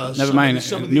 Never mind.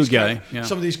 New guy.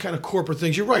 Some of these kind of corporate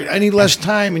things. You're right. Any less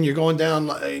time, and you're going down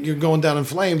in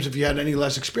flames if you had any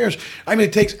less experience. I mean,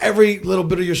 it takes every little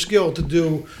bit of your skill to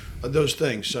do those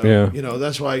things. So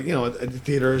that's why at the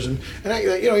theaters and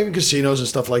even casinos and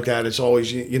stuff like that. It's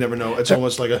always you never know. It's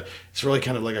almost it's really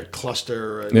kind of like a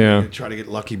cluster. You try to get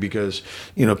lucky because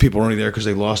people are only there because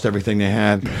they lost everything they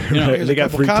had. They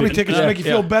got free comedy tickets to make you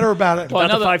feel better about it. Well,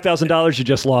 the $5,000 you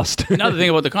just lost. Another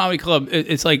thing about the comedy club,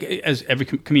 it's like, as every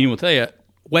comedian will tell you,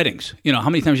 weddings. How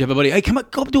many times you have a buddy, hey, come on,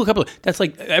 go do a couple. That's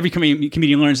like every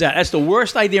comedian learns that. That's the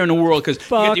worst idea in the world because you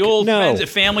get the old friends and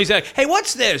families that, hey,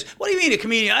 what's this? What do you mean a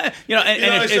comedian?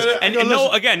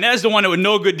 Again, that's the one that with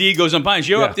no good deed goes unpunished.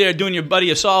 You're up there doing your buddy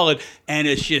a solid, and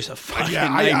it's just a fucking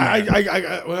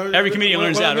nightmare. Every comedian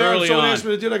learns that early on. Asked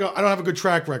me to do it, I go, I don't have a good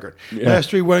track record. Last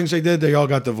 3 weddings they did, they all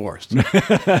got divorced. So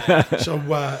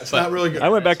it's not really good. I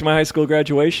went back to my high school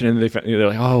graduation, and they're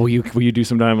like, "Oh, will you do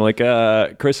some time?" I'm like,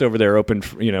 Chris over there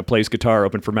plays guitar,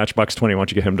 open for Matchbox 20. Why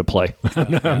don't you get him to play?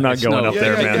 I'm not going up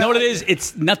there, man. You know what it is?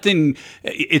 It's nothing.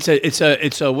 It's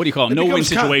a what do you call it? No-win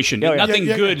situation. Nothing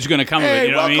good is going to come of it.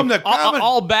 You know what I mean?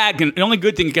 All bad. The only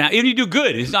good thing can happen. If you do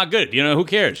good, it's not good. Who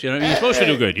cares? You're supposed to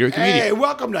do good. You're a comedian. Hey,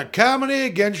 welcome to Comedy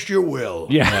Against Your Will.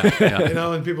 Yeah.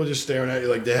 And people just staring at you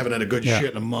like they haven't had a good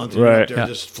shit in a month. Right. They're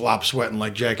just flop sweating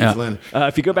like Jacky Flynn.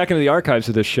 If you go back into the archives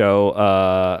of this show,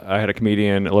 I had a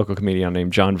local comedian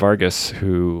named John Vargas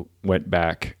who went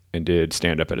back and did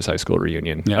stand up at his high school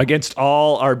reunion against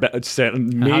all our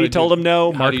me told him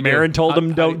no. Mark Maron told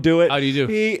him don't do it. How do you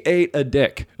do? He ate a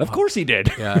dick. Of course he did.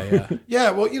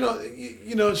 Yeah. Well,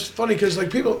 it's funny because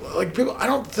people. I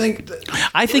don't think.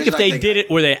 I think if they did it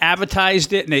where they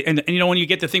advertised it and when you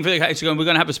get the thing for the guy, we're going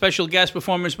to have a special guest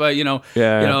performance by whoever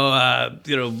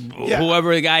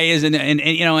the guy is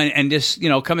and just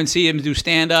come and see him do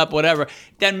stand up whatever.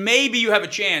 Then maybe you have a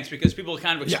chance because people are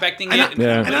kind of expecting it. And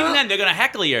even then they're going to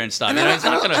heckle you and stuff. And I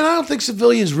don't think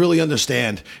civilians really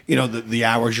understand, the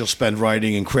hours you'll spend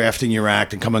writing and crafting your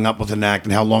act and coming up with an act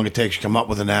and how long it takes to come up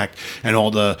with an act and all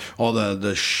the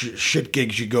shit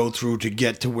gigs you go through to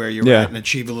get to where you're at and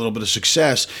achieve a little bit of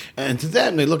success. And to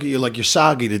them, they look at you like you're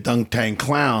Soggy, the dunk tank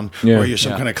clown, or you're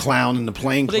some kind of clown in the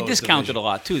plain clothes. They discount it a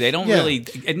lot too. They don't really.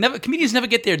 Comedians never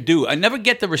get their due. I never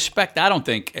get the respect. I don't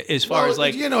think as far as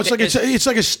like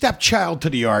it's like a stepchild to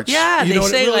the arts. Yeah, they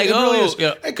say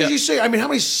because you say, I mean, how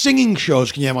many singing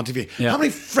shows can you have on TV? Yeah. How many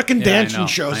freaking Yeah, dancing I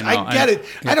shows? know, I get it.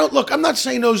 Yeah. I don't look. I'm not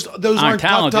saying those aren't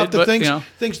talented, tough but,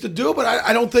 things to do, but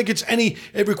I don't think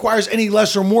it requires any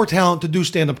less or more talent to do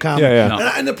stand up comedy. Yeah, yeah.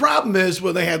 No. And the problem is,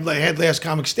 well, they had Last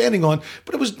Comic Standing on,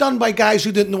 but it was done by guys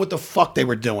who didn't know what the fuck they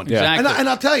were doing. Yeah. Exactly. And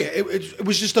I'll tell you, it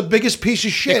was just the biggest piece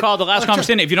of shit. They called the last I'll comic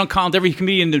standing. If you don't count every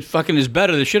comedian that fucking is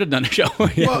better, they should have done a show.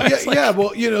 Well,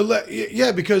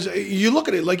 because you look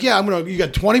at it like, you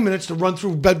got 20 minutes to run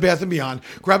through Bed Bath & Beyond,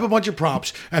 grab a bunch of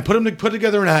props, and put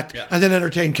together an act, and then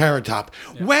entertain Carrot Top.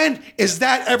 Yeah. When is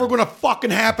that ever going to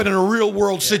fucking happen in a real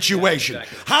world situation?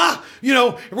 Exactly. Huh?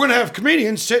 We're going to have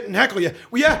comedians sit and heckle you.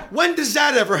 Well, yeah, when does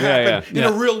that ever happen in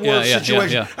a real world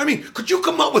situation? Yeah. I mean, could you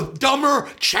come up with dumber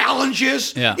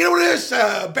challenges? Yeah. You know what it is?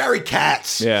 Barry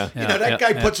Katz. Yeah. That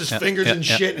guy puts his fingers in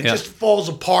shit and it yeah. just falls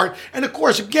apart. And of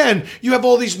course, again, you have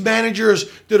all these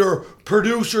managers that are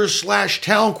producers /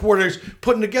 talent coordinators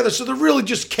putting together. So they're really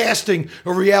just casting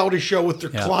a reality show with their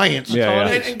clients. Yeah.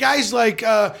 And guys like,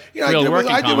 I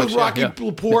did with Rocky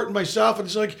Laporte and myself. And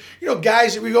it's like,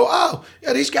 guys that we go, oh,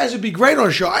 yeah, these guys would be great on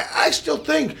a show. I still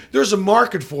think there's a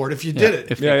market for it if you did it.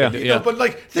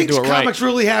 But things comics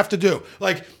really have to do.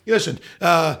 Like, listen,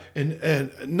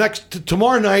 and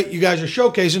tomorrow night, you guys are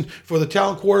showcasing for the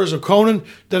talent quarters of Conan.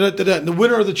 And the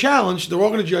winner of the challenge, they're all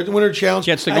going to judge. The winner of the challenge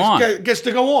gets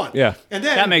to go on. Yeah. And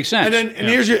then that makes sense. And then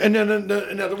here's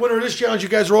the winner of this challenge. You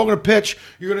guys are all going to pitch.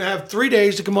 You're going to have 3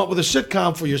 days to come up with a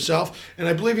sitcom for yourself. And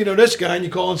I believe you know this guy. And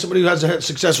you call in somebody who has a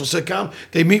successful sitcom.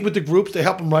 They meet with the groups. They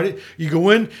help them write it. You go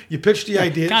in. You pitch the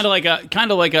ideas. Kind of like a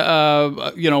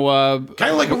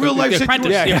real life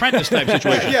situation. The Apprentice type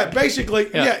situation. Yeah, basically.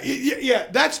 Yeah,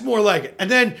 that's more like it. And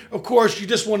then, of course, you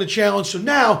just won a challenge. So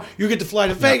now you get to fly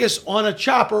to Vegas on a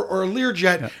chopper or a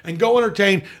Learjet and go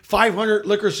entertain 500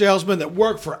 liquor salesmen that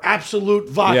work for Absolute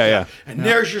Vodka. And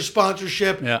there's your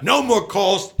sponsorship. Yeah. No more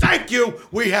calls. Thank you.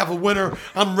 We have a winner.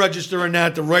 I'm registering that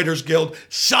at the Writers Guild.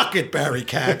 Suck it, Barry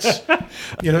Katz.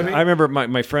 You know what I mean? I remember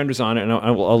my friend was on it, and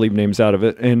I'll leave names out of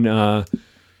it, and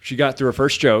she got through her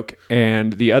first joke,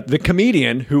 and the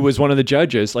comedian who was one of the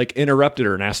judges interrupted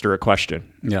her and asked her a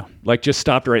question. Yeah, just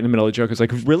stopped right in the middle of the joke. I was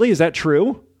like, "Really? Is that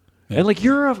true?" And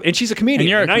and she's a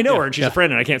comedian, and I know her, and she's a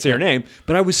friend, and I can't say her name,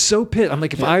 but I was so pissed. I'm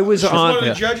like, if I was She's on one of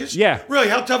the judges? Yeah. Really,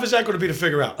 how tough is that going to be to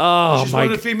figure out? Oh, she's one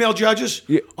of the female judges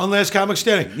on Last Comic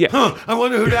Standing. Yeah. Huh, I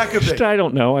wonder who that could be. I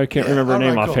don't know. I can't remember her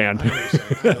name offhand. I know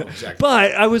exactly.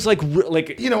 But I was like, I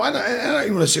don't even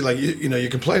want to say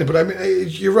you're complaining, but I mean,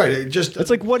 you're right. It's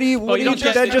like, what do you? We don't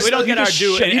get our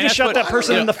due. You just shot that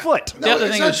person in the foot. No,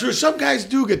 it's not true. Some guys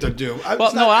do get their due.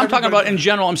 I'm talking about in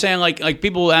general. I'm saying like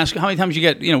people ask how many times you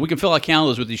get. We can fill our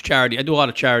calendars with these charity. I do a lot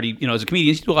of charity. As a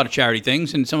comedian, you do a lot of charity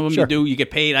things, and some of them you get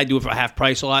paid. I do it for half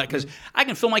price a lot because I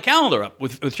can fill my calendar up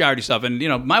with charity stuff. And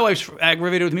my wife's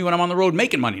aggravated with me when I'm on the road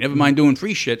making money. Never mind doing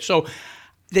free shit. So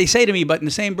they say to me, but in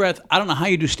the same breath, I don't know how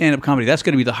you do stand-up comedy. That's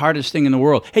going to be the hardest thing in the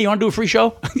world. Hey, you want to do a free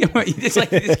show? It's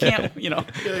like, you just can't,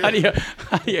 how do you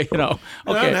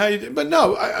okay. But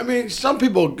no, I mean, some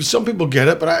people get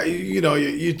it, but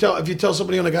if you tell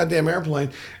somebody on a goddamn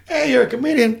airplane, hey, you're a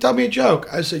comedian, tell me a joke.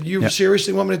 I said, you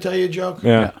seriously want me to tell you a joke?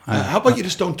 Yeah. How about you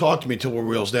just don't talk to me till we're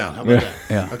wheels down? How about that?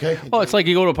 Yeah. Okay? Well, it's like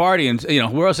you go to a party and,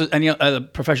 where else does any other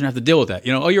profession have to deal with that?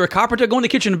 You're a carpenter, go in the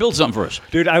kitchen and build something for us.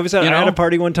 Dude, I had a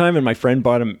party one time, and my friend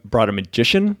brought a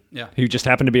magician. Yeah. He just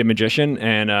happened to be a magician,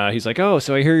 and he's like, oh,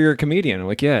 so I hear you're a comedian. I'm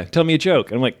like, yeah, tell me a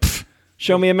joke. And I'm like,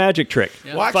 show me a magic trick.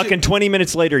 Yeah. Fucking 20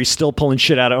 minutes later, he's still pulling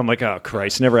shit out of him. I'm like, oh,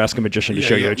 Christ, never ask a magician to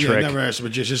show you a trick. Never ask a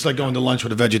magician. It's like going to lunch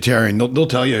with a vegetarian. They'll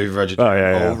tell you you're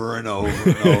vegetarian over and over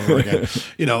and over again.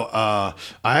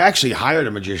 I actually hired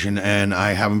a magician, and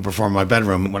I have him perform in my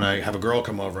bedroom when I have a girl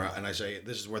come over, and I say,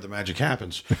 this is where the magic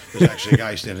happens. There's actually a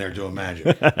guy standing there doing magic.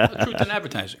 Truth in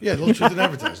advertising. Yeah, a little truth in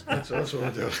advertising. That's what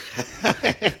we're doing.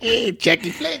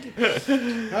 Jacky Flynn.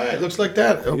 All right, looks like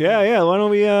that. Yeah. Why don't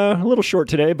we, a little short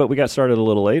today, but we got started a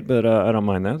little late, but I don't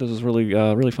mind that. This is really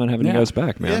fun having you guys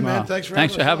back, man. Yeah, man. Thanks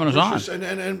for having us on.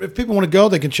 And if people want to go,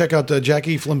 they can check out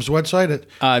Jacky Flynn's website at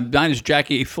mine is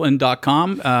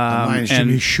JackyFlynn.com. Mine is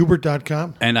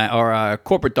JimmyShubert.com. And our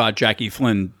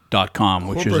corporate.JackyFlynn.com,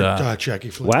 which is Jacky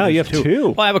Flynn. Wow, you have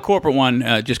two. Well, I have a corporate one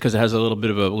just because it has a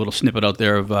little snippet out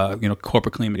there of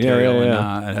corporate clean material,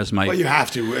 and it has my. Well, you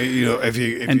have to, if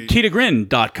you and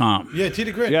TitaGrin.com. Yeah,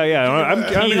 TitaGrin. Yeah.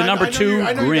 I'm the number two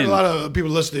I know grin. You get a lot of people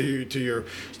listening to your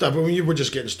stuff, but when you were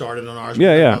just getting started on ours,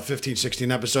 about 15, 16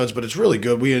 episodes, but it's really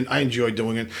good. I enjoy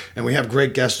doing it, and we have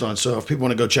great guests on. So if people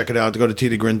want to go check it out, go to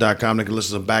TitaGrin.com. They can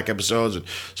listen to some back episodes and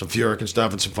some Furyk and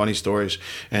stuff and some funny stories.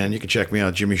 And you can check me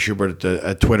out, Jimmy Shubert,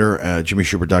 at Twitter. Twitter,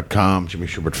 JimmyShubert.com, Jimmy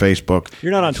Shubert Facebook.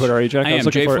 You're not on Twitter, are you, Jack? I am.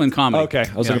 J. Flynn Comedy. Okay,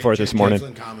 I was looking for it this morning.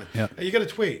 Flynn Comedy. Yeah. Hey, you got a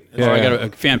tweet. I got a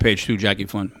fan page too, Jacky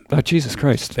Flynn. Oh, Jesus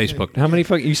Christ. Facebook. How many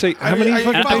fucking... You say... How many I-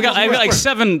 fucking... I've got like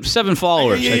seven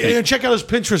followers. I think. And check out his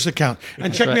Pinterest account.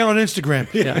 And check me out on Instagram.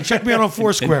 And check me out on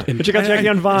Foursquare. And check out Jacky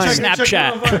on Vine. Check me out on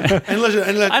Snapchat. Vine. And listen,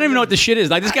 I don't even know what this shit is.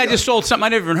 Like this guy just sold something I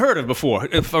never even heard of before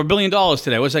for $1 billion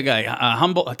today. What's that guy? A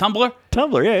Tumblr?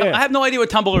 Tumblr, yeah. I have no idea what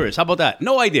Tumblr is. How about that?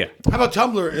 No idea. How about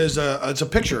Tumblr is it's a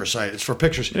picture site. It's for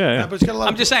pictures. Yeah. But it's got a lot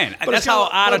I'm just saying. That's how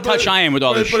out of touch I am with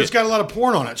all this But shit. it's got a lot of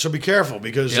porn on it, so be careful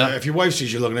because Yeah. if your wife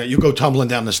sees you looking at it, you go tumbling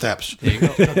down the steps. There you go.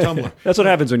 Tumblr. That's what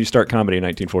happens when you start comedy in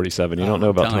 1947. You don't know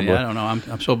about Telling Tumblr. you, I don't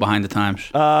know. I'm so behind the times.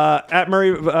 At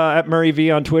Murray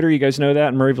V on Twitter, you guys know that,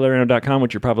 and MurrayValeriano.com,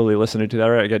 which you're probably listening to that.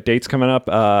 Right? I got dates coming up.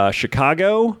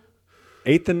 Chicago,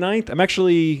 8th and 9th. I'm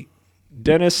actually...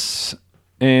 Dennis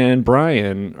and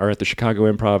Brian are at the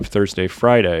Chicago Improv Thursday,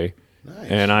 Friday.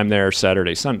 Nice. And I'm there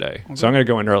Saturday, Sunday. So I'm going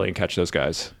to go in early and catch those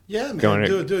guys. Yeah, Going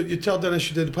man. Do it. You tell Dennis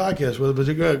you did the podcast with him. But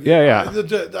good. Yeah.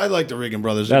 I like the Regan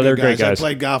brothers. Yeah, they're good great guys. I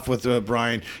played golf with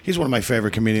Brian. He's one of my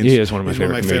favorite comedians. He is one of my He's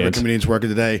favorite one of my favorite comedians. comedians working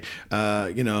today.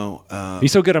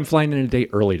 He's so good, I'm flying in a day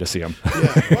early to see him.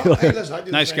 Yeah. Well, hey, listen, I do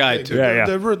the Nice same guy, thing. too. Yeah.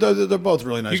 They're both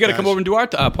really nice. You got to guys. come over and do our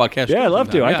podcast. Yeah, I'd love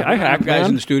to. I have hack, guys man.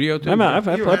 in the studio too.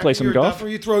 I play some golf.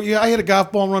 You throw. Yeah, I hit a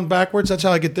golf ball and run backwards. That's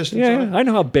how I get distance. Yeah, on it. I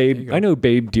know how Babe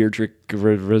Deirdre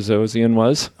Razosian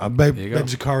was. Babe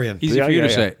Zakarian. Easy for you to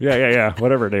say. Yeah.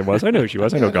 Whatever her name was. I know who she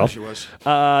was. I know golf. She was.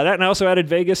 That, and I also added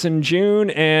Vegas in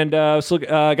June, and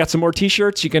got some more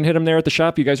T-shirts. You can hit them there at the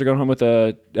shop. You guys are going home with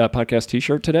a podcast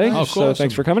T-shirt today. Oh, So cool.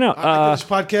 thanks for coming out. I did this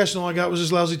podcast and all I got was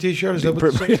this lousy T-shirt. Is that what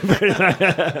you're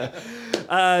saying?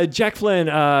 Jack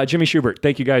Flynn, Jimmy Schubert,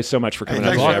 thank you guys so much for coming out.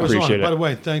 Thanks I for having us appreciate on. By the it.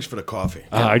 way, thanks for the coffee.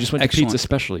 I just went to Excellent. pizza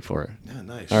specially for it. Yeah,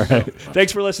 nice. All right.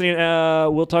 Thanks for listening.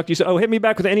 We'll talk to you soon. Oh, hit me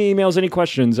back with any emails, any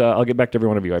questions. I'll get back to every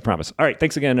one of you, I promise. All right.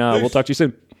 Thanks again. We'll talk to you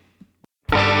soon.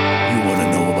 You want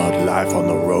to know about life on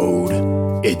the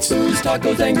road? It's booze,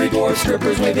 tacos, angry dwarfs,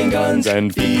 strippers waving guns,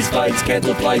 and fees, fights,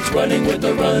 canceled flights, running with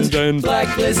the runs, and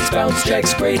blacklists, bounce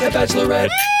checks, great a bachelorette,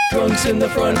 drunks in the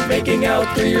front making out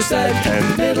through your set,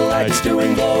 and middle acts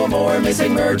doing blow more,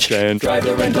 missing merch, and drive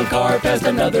the rental car past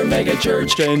another mega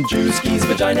church, and juice keys,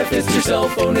 vagina fist, your cell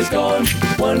phone is gone.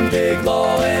 One big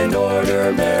law and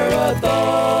order marriage.